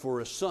prayed for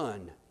a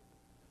son.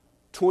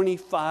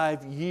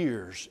 25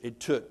 years it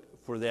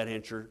took for that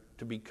answer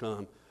to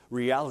become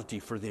reality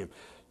for them.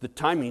 The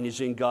timing is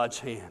in God's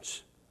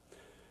hands.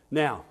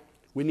 Now,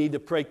 we need to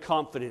pray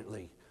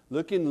confidently.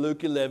 Look in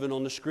Luke 11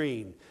 on the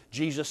screen.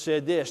 Jesus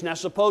said this, now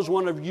suppose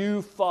one of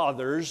you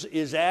fathers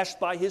is asked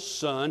by his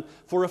son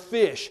for a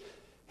fish.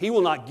 He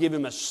will not give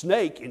him a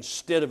snake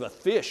instead of a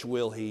fish,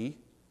 will he?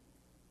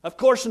 Of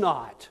course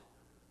not.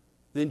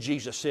 Then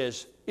Jesus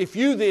says, if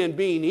you then,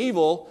 being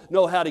evil,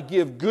 know how to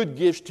give good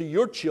gifts to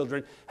your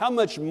children, how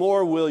much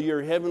more will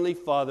your heavenly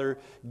Father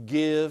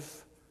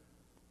give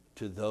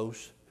to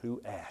those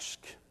who ask?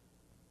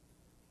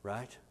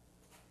 Right?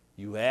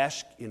 You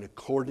ask in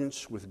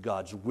accordance with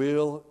God's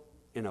will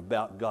and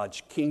about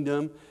God's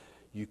kingdom.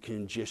 You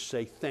can just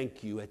say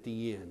thank you at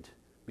the end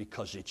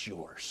because it's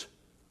yours.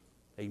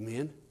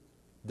 Amen?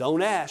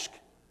 Don't ask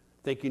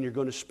thinking you're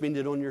going to spend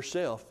it on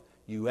yourself.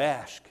 You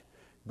ask,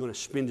 you're going to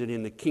spend it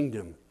in the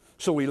kingdom.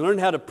 So we learn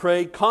how to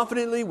pray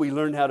confidently. We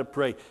learn how to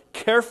pray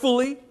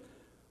carefully.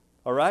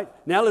 All right?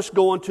 Now let's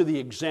go on to the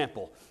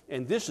example.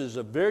 And this is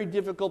a very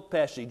difficult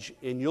passage,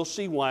 and you'll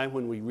see why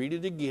when we read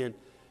it again.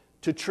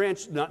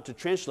 Not to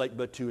translate,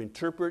 but to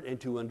interpret and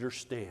to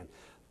understand.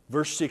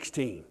 Verse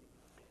 16.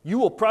 You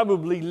will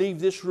probably leave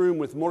this room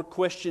with more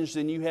questions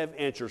than you have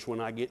answers when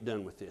I get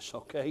done with this,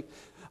 okay?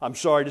 I'm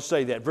sorry to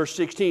say that. Verse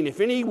 16. If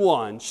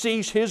anyone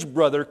sees his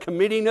brother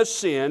committing a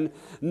sin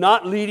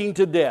not leading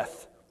to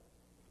death,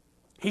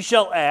 he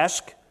shall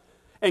ask,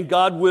 and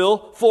God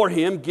will for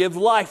him give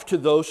life to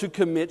those who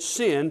commit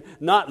sin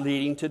not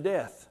leading to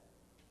death.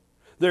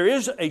 There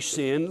is a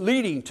sin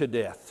leading to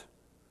death.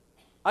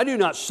 I do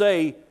not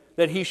say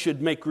that he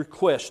should make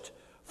request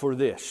for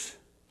this.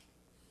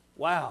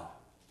 Wow,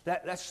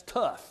 that's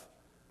tough.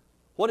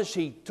 What is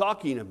he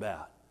talking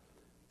about?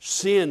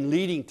 Sin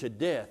leading to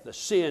death, a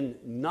sin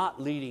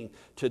not leading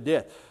to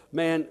death.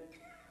 Man,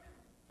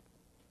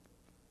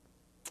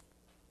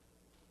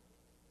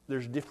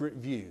 there's different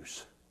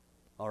views,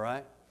 all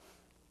right?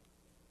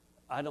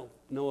 I don't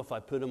know if I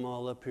put them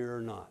all up here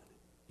or not.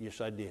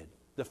 Yes, I did.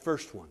 The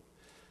first one,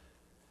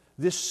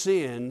 this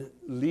sin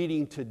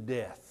leading to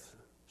death.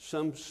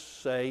 Some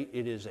say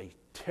it is a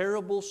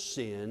terrible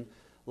sin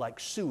like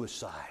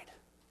suicide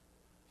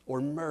or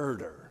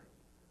murder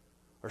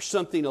or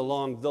something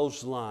along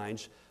those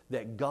lines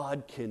that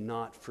God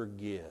cannot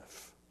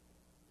forgive.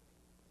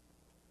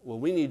 Well,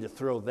 we need to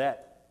throw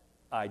that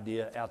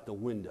idea out the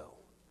window,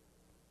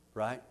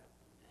 right?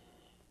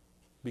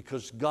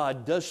 Because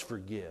God does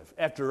forgive.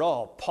 After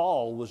all,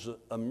 Paul was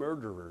a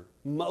murderer.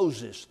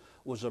 Moses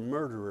was a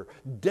murderer.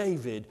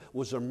 David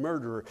was a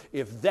murderer.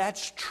 If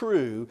that's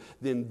true,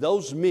 then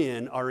those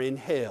men are in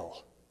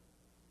hell.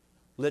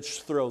 Let's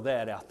throw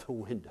that out the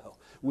window.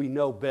 We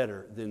know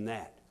better than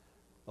that,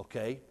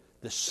 okay?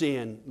 The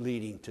sin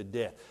leading to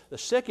death. The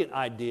second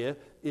idea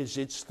is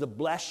it's the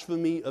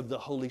blasphemy of the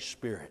Holy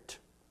Spirit.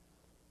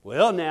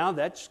 Well, now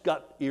that's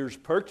got ears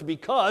perked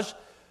because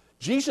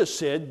Jesus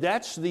said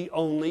that's the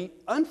only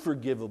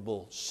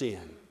unforgivable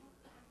sin,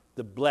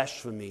 the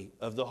blasphemy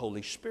of the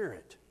Holy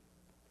Spirit.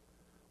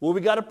 Well,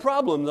 we got a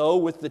problem, though,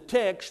 with the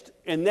text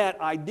and that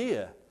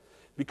idea.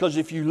 Because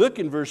if you look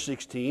in verse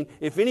 16,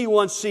 if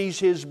anyone sees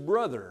his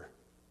brother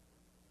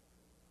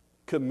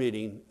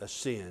committing a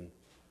sin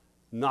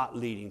not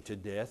leading to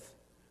death,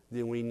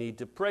 then we need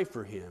to pray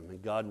for him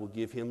and God will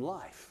give him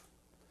life.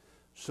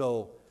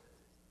 So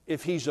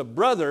if he's a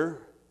brother,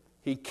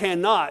 he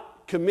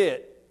cannot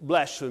commit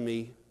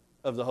blasphemy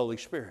of the Holy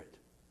Spirit.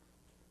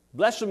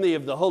 Blasphemy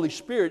of the Holy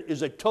Spirit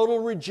is a total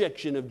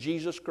rejection of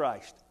Jesus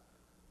Christ.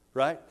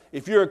 Right?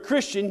 If you're a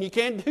Christian, you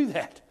can't do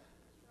that.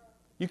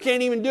 You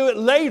can't even do it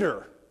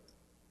later.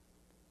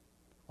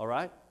 All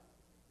right?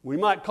 We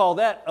might call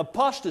that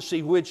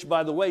apostasy, which,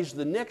 by the way, is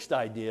the next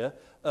idea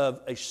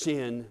of a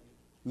sin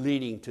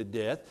leading to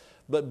death.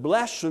 But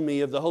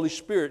blasphemy of the Holy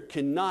Spirit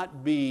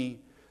cannot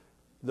be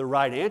the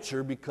right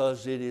answer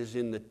because it is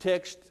in the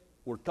text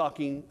we're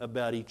talking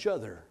about each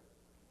other,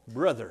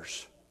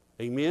 brothers.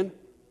 Amen?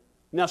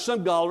 Now,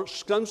 some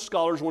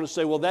scholars want to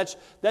say, well,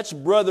 that's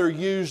brother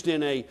used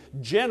in a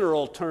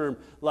general term,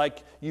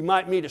 like you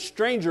might meet a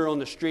stranger on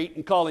the street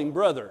and call him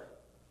brother,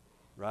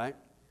 right?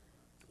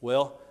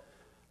 Well,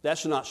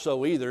 that's not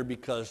so either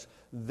because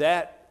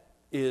that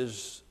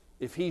is,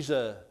 if he's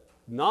a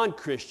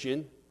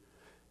non-Christian,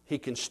 he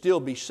can still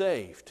be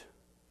saved.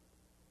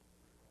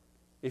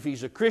 If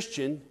he's a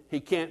Christian, he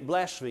can't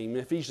blaspheme.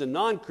 If he's a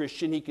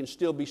non-Christian, he can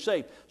still be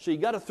saved. So you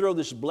got to throw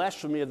this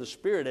blasphemy of the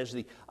Spirit as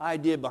the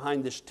idea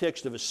behind this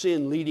text of a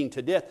sin leading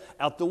to death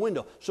out the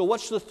window. So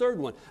what's the third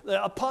one?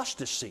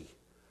 Apostasy.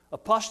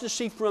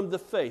 Apostasy from the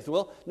faith.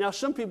 Well, now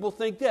some people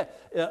think that.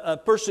 A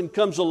person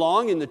comes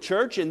along in the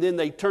church and then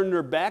they turn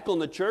their back on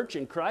the church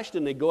and Christ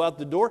and they go out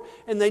the door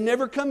and they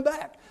never come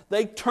back.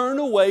 They turn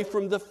away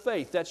from the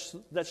faith.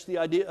 That's the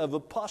idea of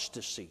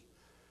apostasy.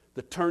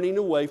 The turning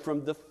away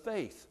from the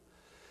faith.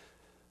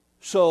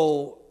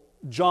 So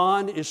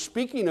John is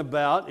speaking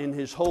about, in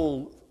his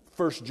whole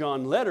 1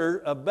 John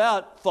letter,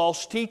 about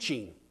false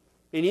teaching.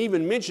 And he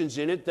even mentions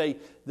in it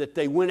that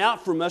they went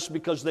out from us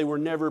because they were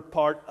never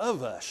part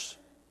of us.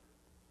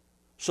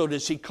 So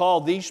does he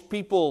call these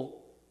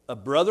people a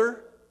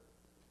brother?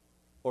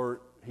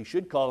 Or he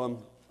should call them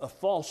a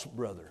false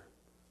brother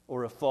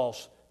or a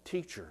false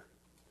teacher.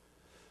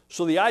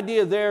 So the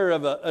idea there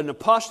of an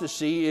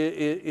apostasy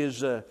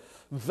is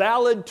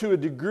valid to a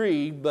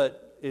degree,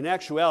 but in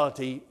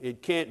actuality,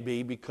 it can't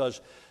be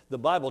because the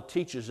Bible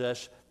teaches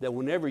us that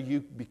whenever you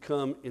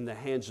become in the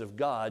hands of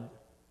God,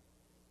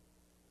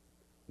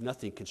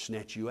 nothing can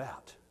snatch you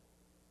out,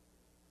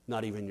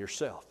 not even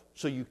yourself.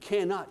 So you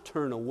cannot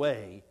turn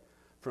away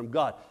from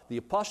God. The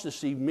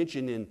apostasy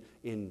mentioned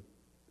in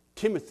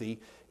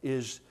Timothy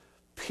is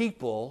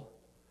people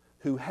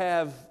who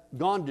have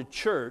gone to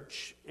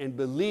church and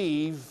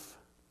believe,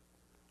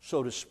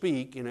 so to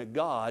speak, in a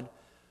God,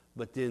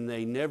 but then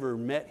they never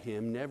met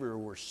Him, never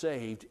were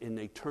saved, and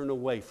they turn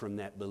away from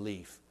that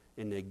belief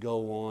and they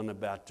go on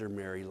about their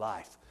merry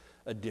life,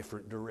 a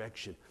different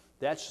direction.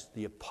 That's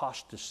the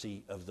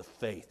apostasy of the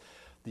faith.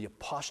 The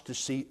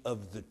apostasy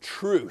of the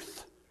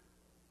truth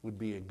would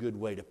be a good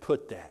way to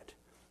put that.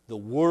 The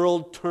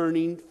world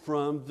turning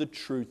from the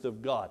truth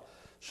of God.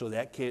 So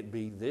that can't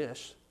be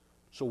this.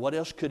 So what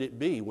else could it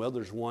be? Well,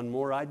 there's one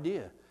more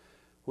idea.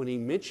 When he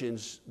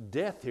mentions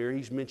death here,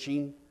 he's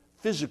mentioning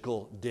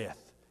physical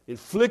death.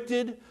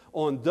 Inflicted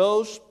on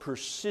those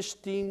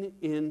persisting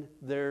in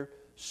their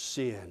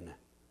sin.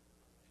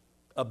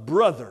 A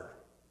brother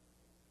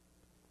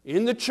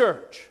in the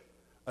church,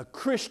 a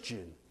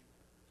Christian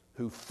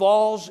who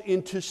falls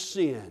into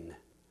sin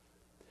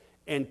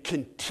and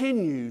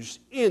continues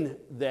in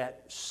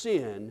that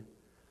sin,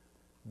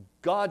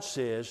 God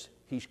says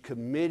he's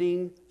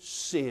committing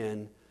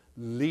sin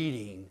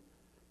leading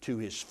to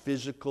his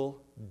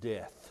physical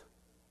death.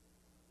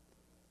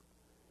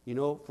 You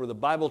know, for the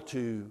Bible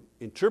to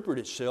interpret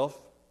itself,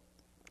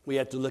 we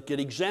have to look at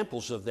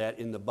examples of that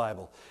in the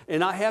Bible.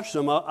 And I have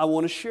some I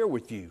want to share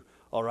with you,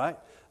 all right?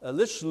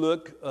 Let's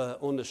look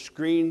on the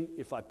screen,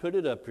 if I put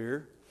it up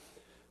here.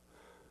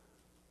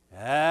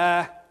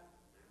 I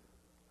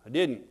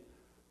didn't.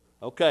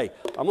 Okay,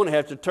 I'm going to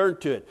have to turn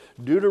to it.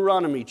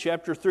 Deuteronomy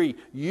chapter 3.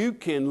 You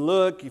can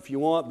look if you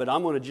want, but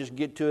I'm going to just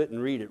get to it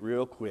and read it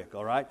real quick,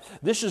 all right?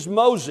 This is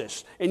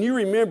Moses. And you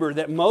remember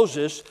that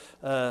Moses...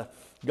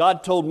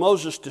 God told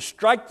Moses to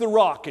strike the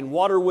rock and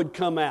water would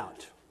come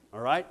out. All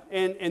right?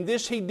 And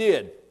this he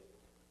did.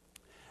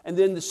 And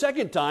then the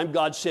second time,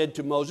 God said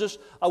to Moses,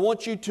 I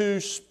want you to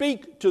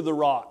speak to the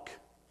rock.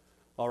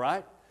 All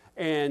right?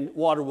 And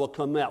water will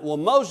come out. Well,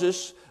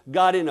 Moses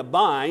got in a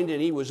bind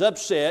and he was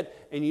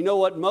upset. And you know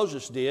what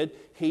Moses did?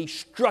 He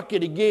struck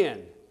it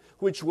again,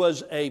 which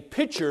was a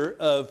picture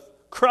of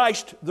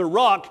Christ, the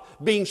rock,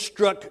 being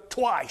struck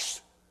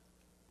twice.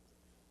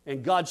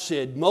 And God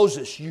said,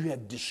 Moses, you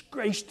have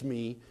disgraced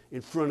me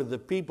in front of the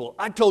people.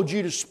 I told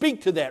you to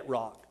speak to that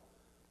rock,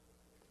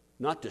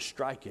 not to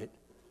strike it.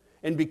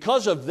 And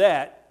because of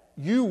that,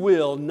 you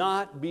will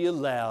not be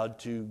allowed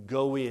to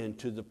go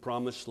into the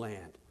promised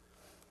land.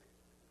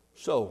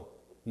 So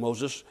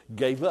Moses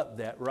gave up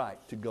that right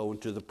to go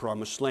into the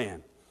promised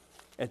land.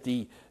 At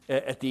the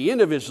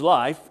end of his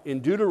life,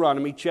 in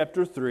Deuteronomy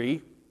chapter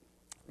 3,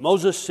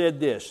 Moses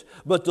said this,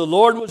 "But the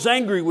Lord was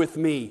angry with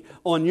me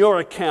on your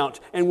account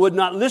and would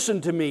not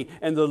listen to me.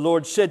 And the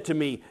Lord said to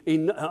me,"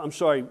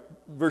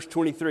 verse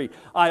 23,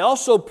 "I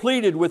also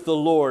pleaded with the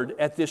Lord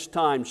at this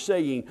time,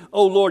 saying,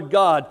 O Lord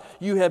God,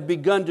 you have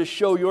begun to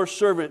show your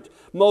servant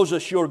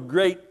Moses your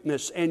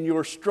greatness and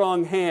your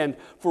strong hand,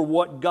 for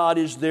what God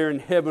is there in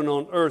heaven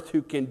on earth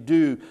who can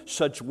do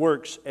such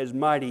works as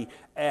mighty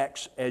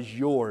acts as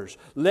yours?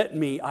 Let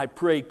me, I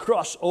pray,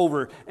 cross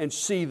over and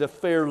see the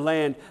fair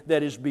land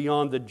that is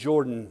beyond the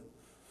Jordan,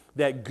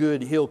 that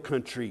good hill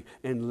country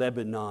in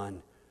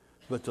Lebanon."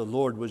 But the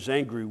Lord was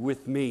angry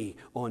with me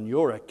on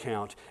your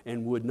account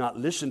and would not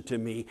listen to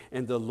me.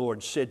 And the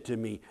Lord said to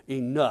me,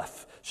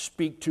 "Enough,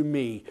 speak to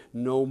me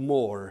no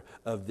more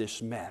of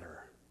this matter."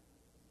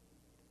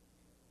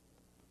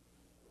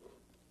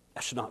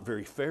 That's not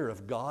very fair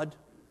of God.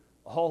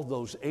 All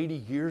those 80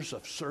 years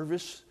of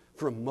service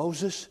from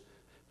Moses,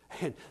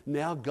 and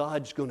now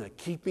God's going to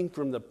keep him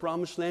from the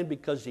promised land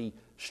because he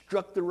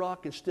struck the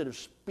rock instead of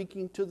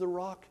speaking to the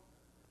rock.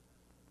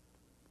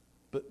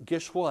 But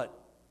guess what?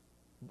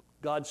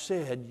 God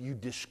said, "You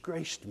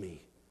disgraced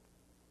me.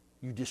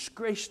 You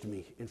disgraced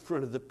me in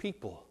front of the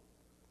people.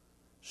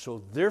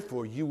 So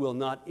therefore you will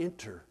not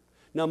enter."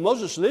 Now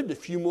Moses lived a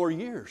few more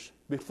years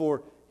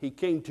before he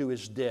came to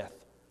his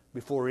death,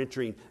 before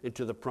entering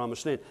into the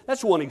promised land.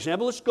 That's one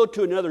example. Let's go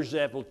to another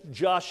example.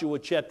 Joshua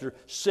chapter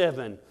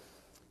 7.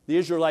 The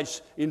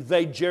Israelites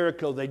invade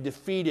Jericho. They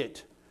defeat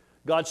it.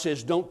 God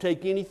says, don't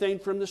take anything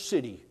from the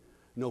city.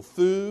 No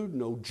food,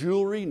 no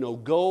jewelry, no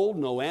gold,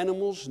 no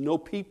animals, no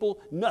people,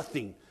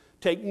 nothing.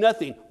 Take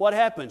nothing. What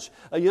happens?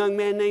 A young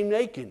man named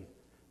Achan,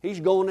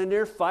 he's going in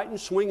there fighting,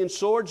 swinging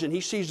swords, and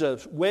he sees a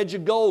wedge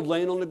of gold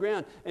laying on the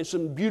ground and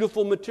some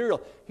beautiful material.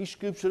 He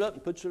scoops it up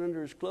and puts it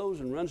under his clothes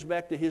and runs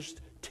back to his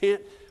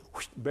tent,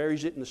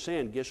 buries it in the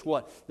sand. Guess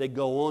what? They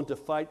go on to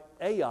fight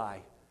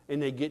Ai, and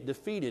they get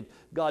defeated.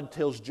 God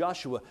tells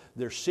Joshua,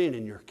 "There's sin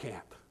in your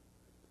camp."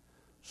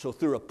 So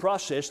through a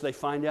process, they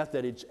find out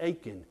that it's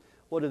Achan.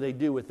 What do they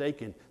do with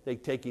Achan? They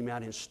take him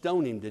out and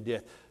stone him to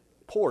death.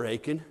 Poor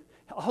Achan.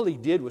 All he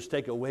did was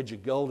take a wedge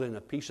of gold and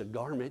a piece of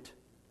garment.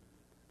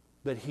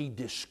 But he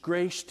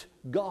disgraced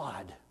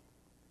God.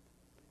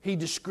 He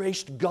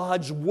disgraced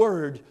God's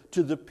word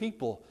to the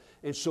people.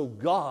 And so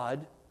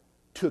God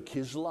took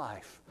his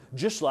life,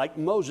 just like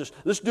Moses.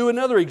 Let's do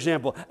another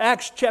example.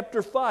 Acts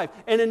chapter 5.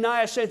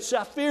 Ananias and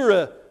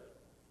Sapphira.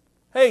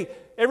 Hey,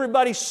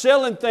 everybody's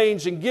selling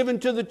things and giving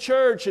to the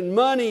church and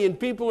money, and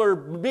people are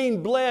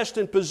being blessed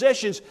and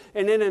possessions.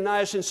 And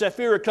Ananias and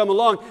Sapphira come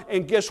along,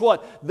 and guess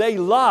what? They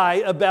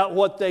lie about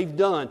what they've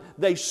done.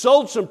 They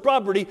sold some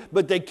property,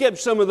 but they kept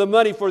some of the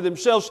money for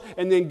themselves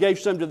and then gave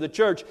some to the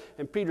church.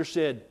 And Peter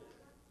said,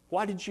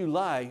 "Why did you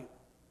lie?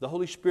 The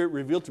Holy Spirit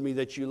revealed to me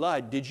that you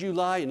lied. Did you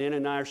lie?" And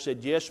Ananias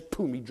said, "Yes."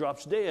 Boom, he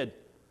drops dead.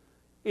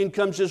 In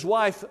comes his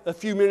wife a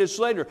few minutes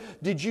later.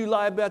 "Did you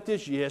lie about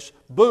this?" "Yes."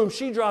 Boom,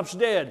 she drops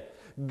dead.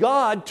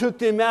 God took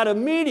them out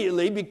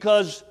immediately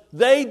because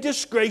they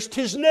disgraced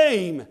his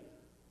name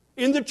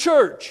in the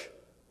church.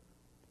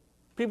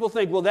 People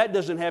think, well, that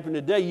doesn't happen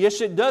today. Yes,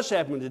 it does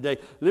happen today.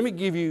 Let me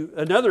give you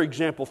another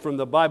example from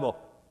the Bible.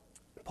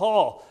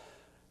 Paul,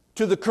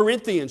 to the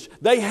Corinthians,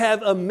 they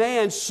have a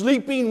man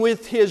sleeping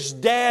with his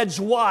dad's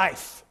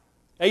wife.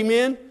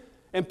 Amen?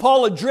 And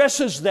Paul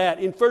addresses that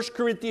in 1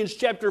 Corinthians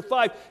chapter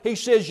 5. He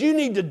says, you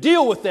need to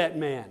deal with that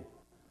man.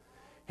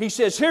 He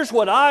says, here's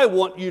what I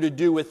want you to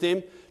do with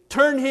him.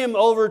 Turn him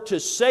over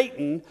to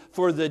Satan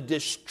for the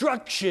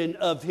destruction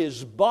of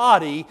his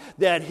body,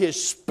 that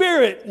his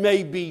spirit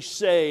may be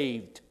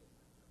saved.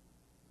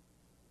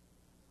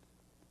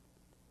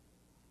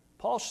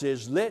 Paul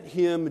says, let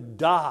him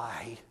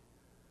die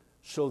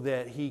so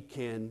that he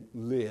can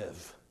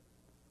live.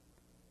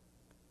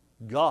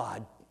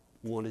 God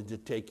wanted to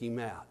take him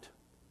out.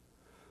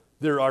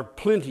 There are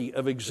plenty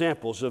of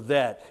examples of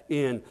that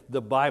in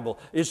the Bible.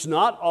 It's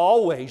not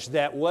always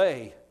that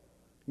way.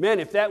 Man,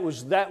 if that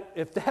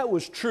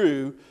was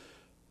true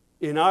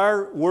in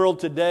our world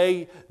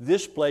today,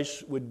 this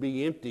place would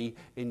be empty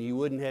and you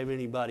wouldn't have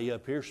anybody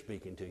up here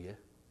speaking to you.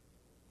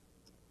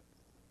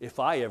 If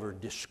I ever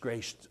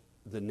disgraced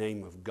the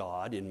name of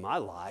God in my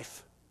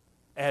life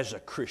as a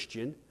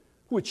Christian,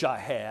 which I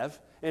have,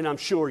 and I'm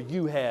sure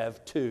you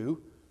have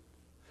too.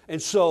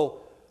 And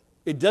so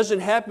it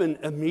doesn't happen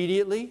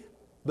immediately,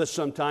 but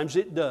sometimes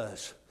it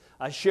does.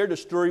 I shared a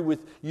story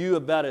with you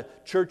about a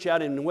church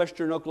out in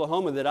western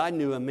Oklahoma that I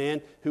knew a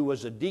man who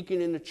was a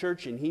deacon in the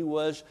church, and he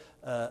was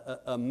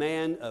a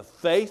man of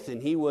faith, and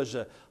he was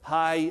a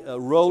high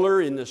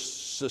roller in the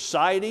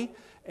society.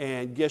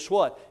 And guess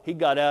what? He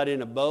got out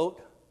in a boat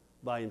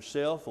by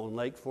himself on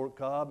Lake Fort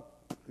Cobb,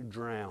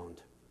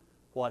 drowned.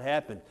 What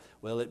happened?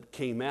 Well, it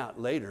came out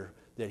later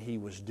that he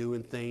was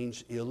doing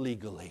things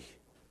illegally.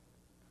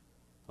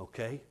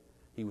 Okay?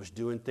 He was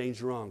doing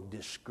things wrong,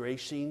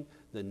 disgracing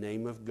the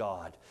name of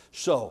God.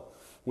 So,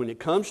 when it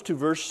comes to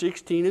verse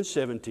 16 and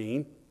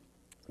 17,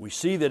 we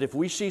see that if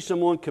we see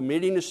someone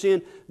committing a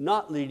sin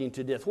not leading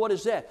to death, what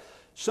is that?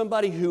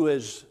 Somebody who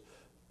is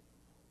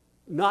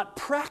not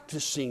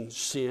practicing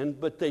sin,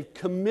 but they've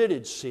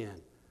committed sin.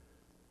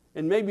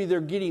 And maybe they're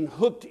getting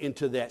hooked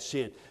into that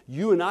sin.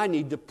 You and I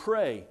need to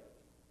pray.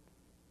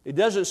 It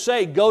doesn't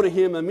say go to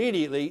him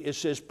immediately. It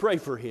says pray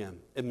for him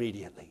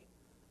immediately.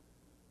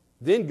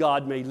 Then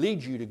God may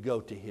lead you to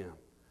go to him.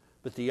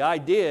 But the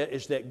idea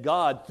is that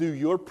God, through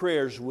your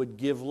prayers, would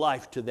give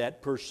life to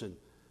that person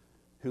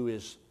who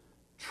is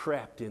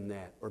trapped in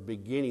that or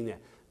beginning that.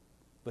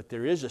 But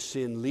there is a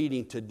sin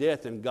leading to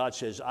death, and God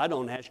says, I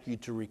don't ask you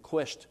to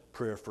request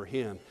prayer for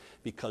him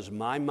because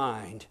my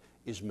mind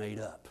is made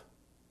up.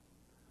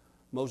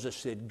 Moses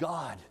said,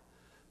 God,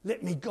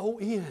 let me go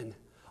in.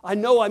 I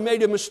know I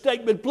made a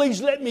mistake, but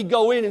please let me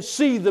go in and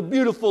see the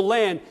beautiful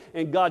land.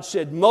 And God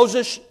said,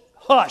 Moses,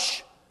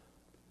 hush,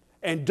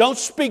 and don't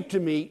speak to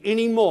me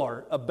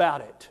anymore about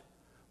it.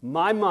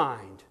 My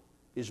mind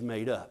is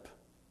made up.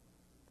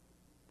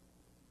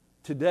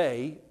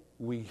 Today,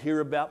 we hear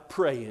about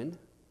praying.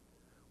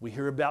 We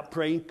hear about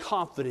praying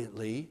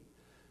confidently.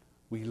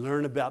 We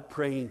learn about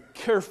praying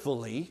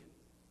carefully.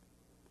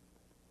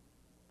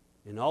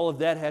 And all of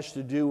that has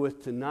to do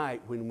with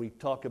tonight when we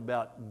talk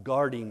about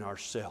guarding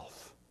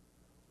ourselves.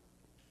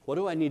 What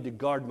do I need to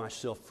guard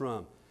myself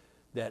from?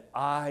 That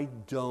I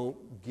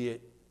don't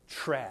get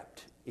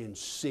trapped in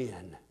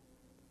sin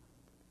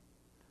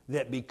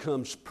that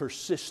becomes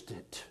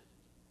persistent,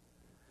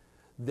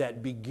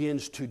 that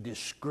begins to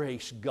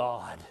disgrace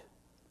God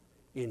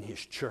in His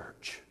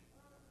church,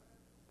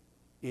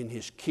 in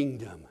His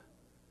kingdom.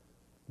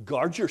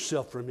 Guard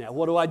yourself from that.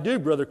 What do I do,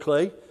 Brother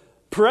Clay?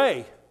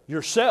 Pray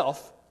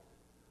yourself.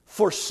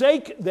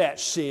 Forsake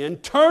that sin.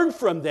 Turn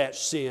from that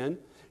sin.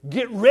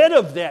 Get rid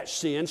of that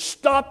sin.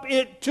 Stop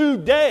it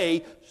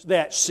today,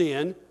 that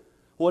sin.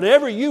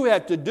 Whatever you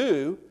have to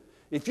do,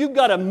 if you've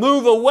got to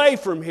move away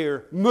from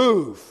here,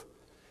 move.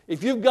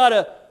 If you've got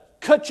to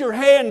cut your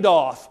hand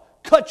off,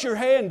 cut your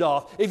hand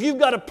off. If you've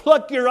got to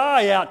pluck your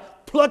eye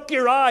out, pluck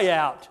your eye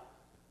out.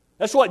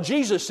 That's what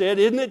Jesus said,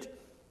 isn't it?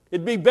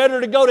 It'd be better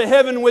to go to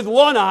heaven with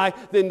one eye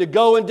than to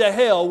go into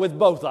hell with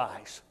both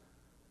eyes.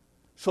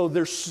 So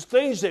there's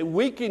things that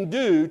we can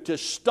do to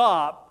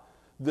stop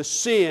the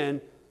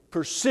sin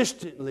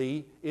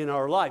persistently in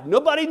our life.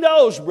 Nobody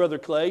knows, Brother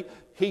Clay.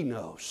 He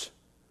knows.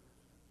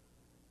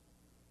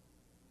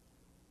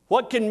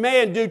 What can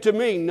man do to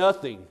me?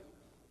 Nothing.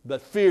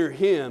 But fear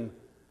him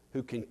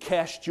who can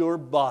cast your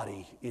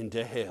body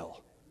into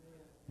hell.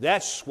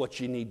 That's what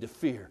you need to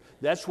fear.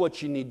 That's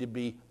what you need to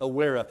be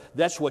aware of.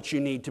 That's what you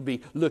need to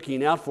be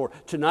looking out for.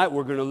 Tonight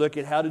we're going to look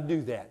at how to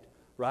do that,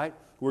 right?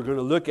 We're going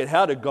to look at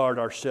how to guard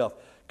ourselves.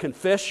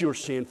 Confess your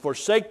sin.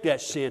 Forsake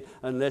that sin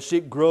unless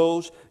it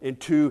grows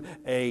into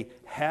a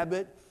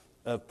habit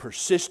of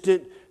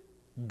persistent,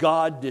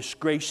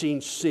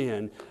 God-disgracing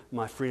sin,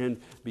 my friend,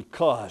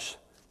 because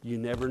you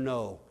never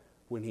know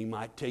when He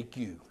might take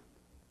you.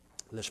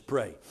 Let's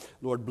pray.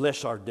 Lord,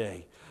 bless our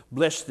day.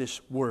 Bless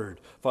this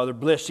word. Father,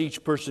 bless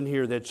each person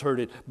here that's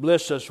heard it.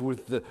 Bless us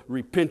with the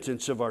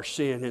repentance of our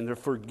sin and the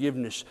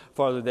forgiveness,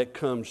 Father, that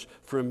comes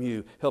from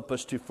you. Help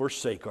us to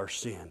forsake our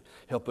sin.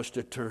 Help us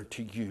to turn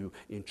to you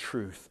in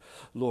truth.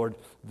 Lord,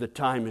 the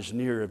time is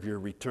near of your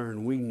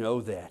return. We know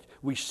that.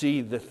 We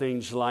see the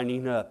things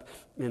lining up.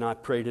 And I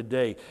pray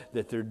today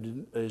that there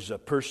is a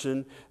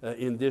person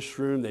in this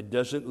room that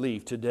doesn't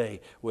leave today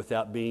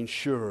without being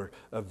sure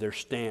of their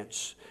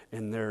stance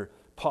and their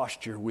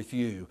posture with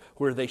you,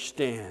 where they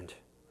stand.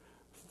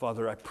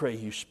 Father, I pray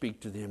you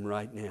speak to them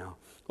right now.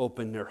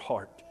 Open their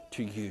heart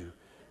to you.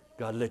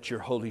 God, let your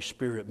Holy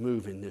Spirit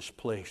move in this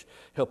place.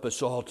 Help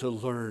us all to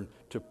learn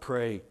to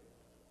pray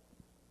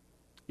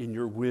in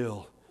your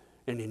will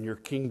and in your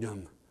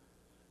kingdom.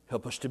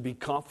 Help us to be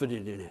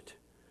confident in it.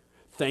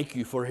 Thank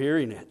you for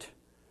hearing it,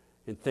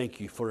 and thank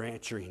you for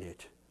answering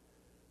it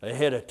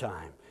ahead of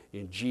time.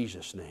 In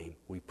Jesus' name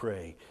we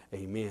pray.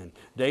 Amen.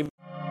 David.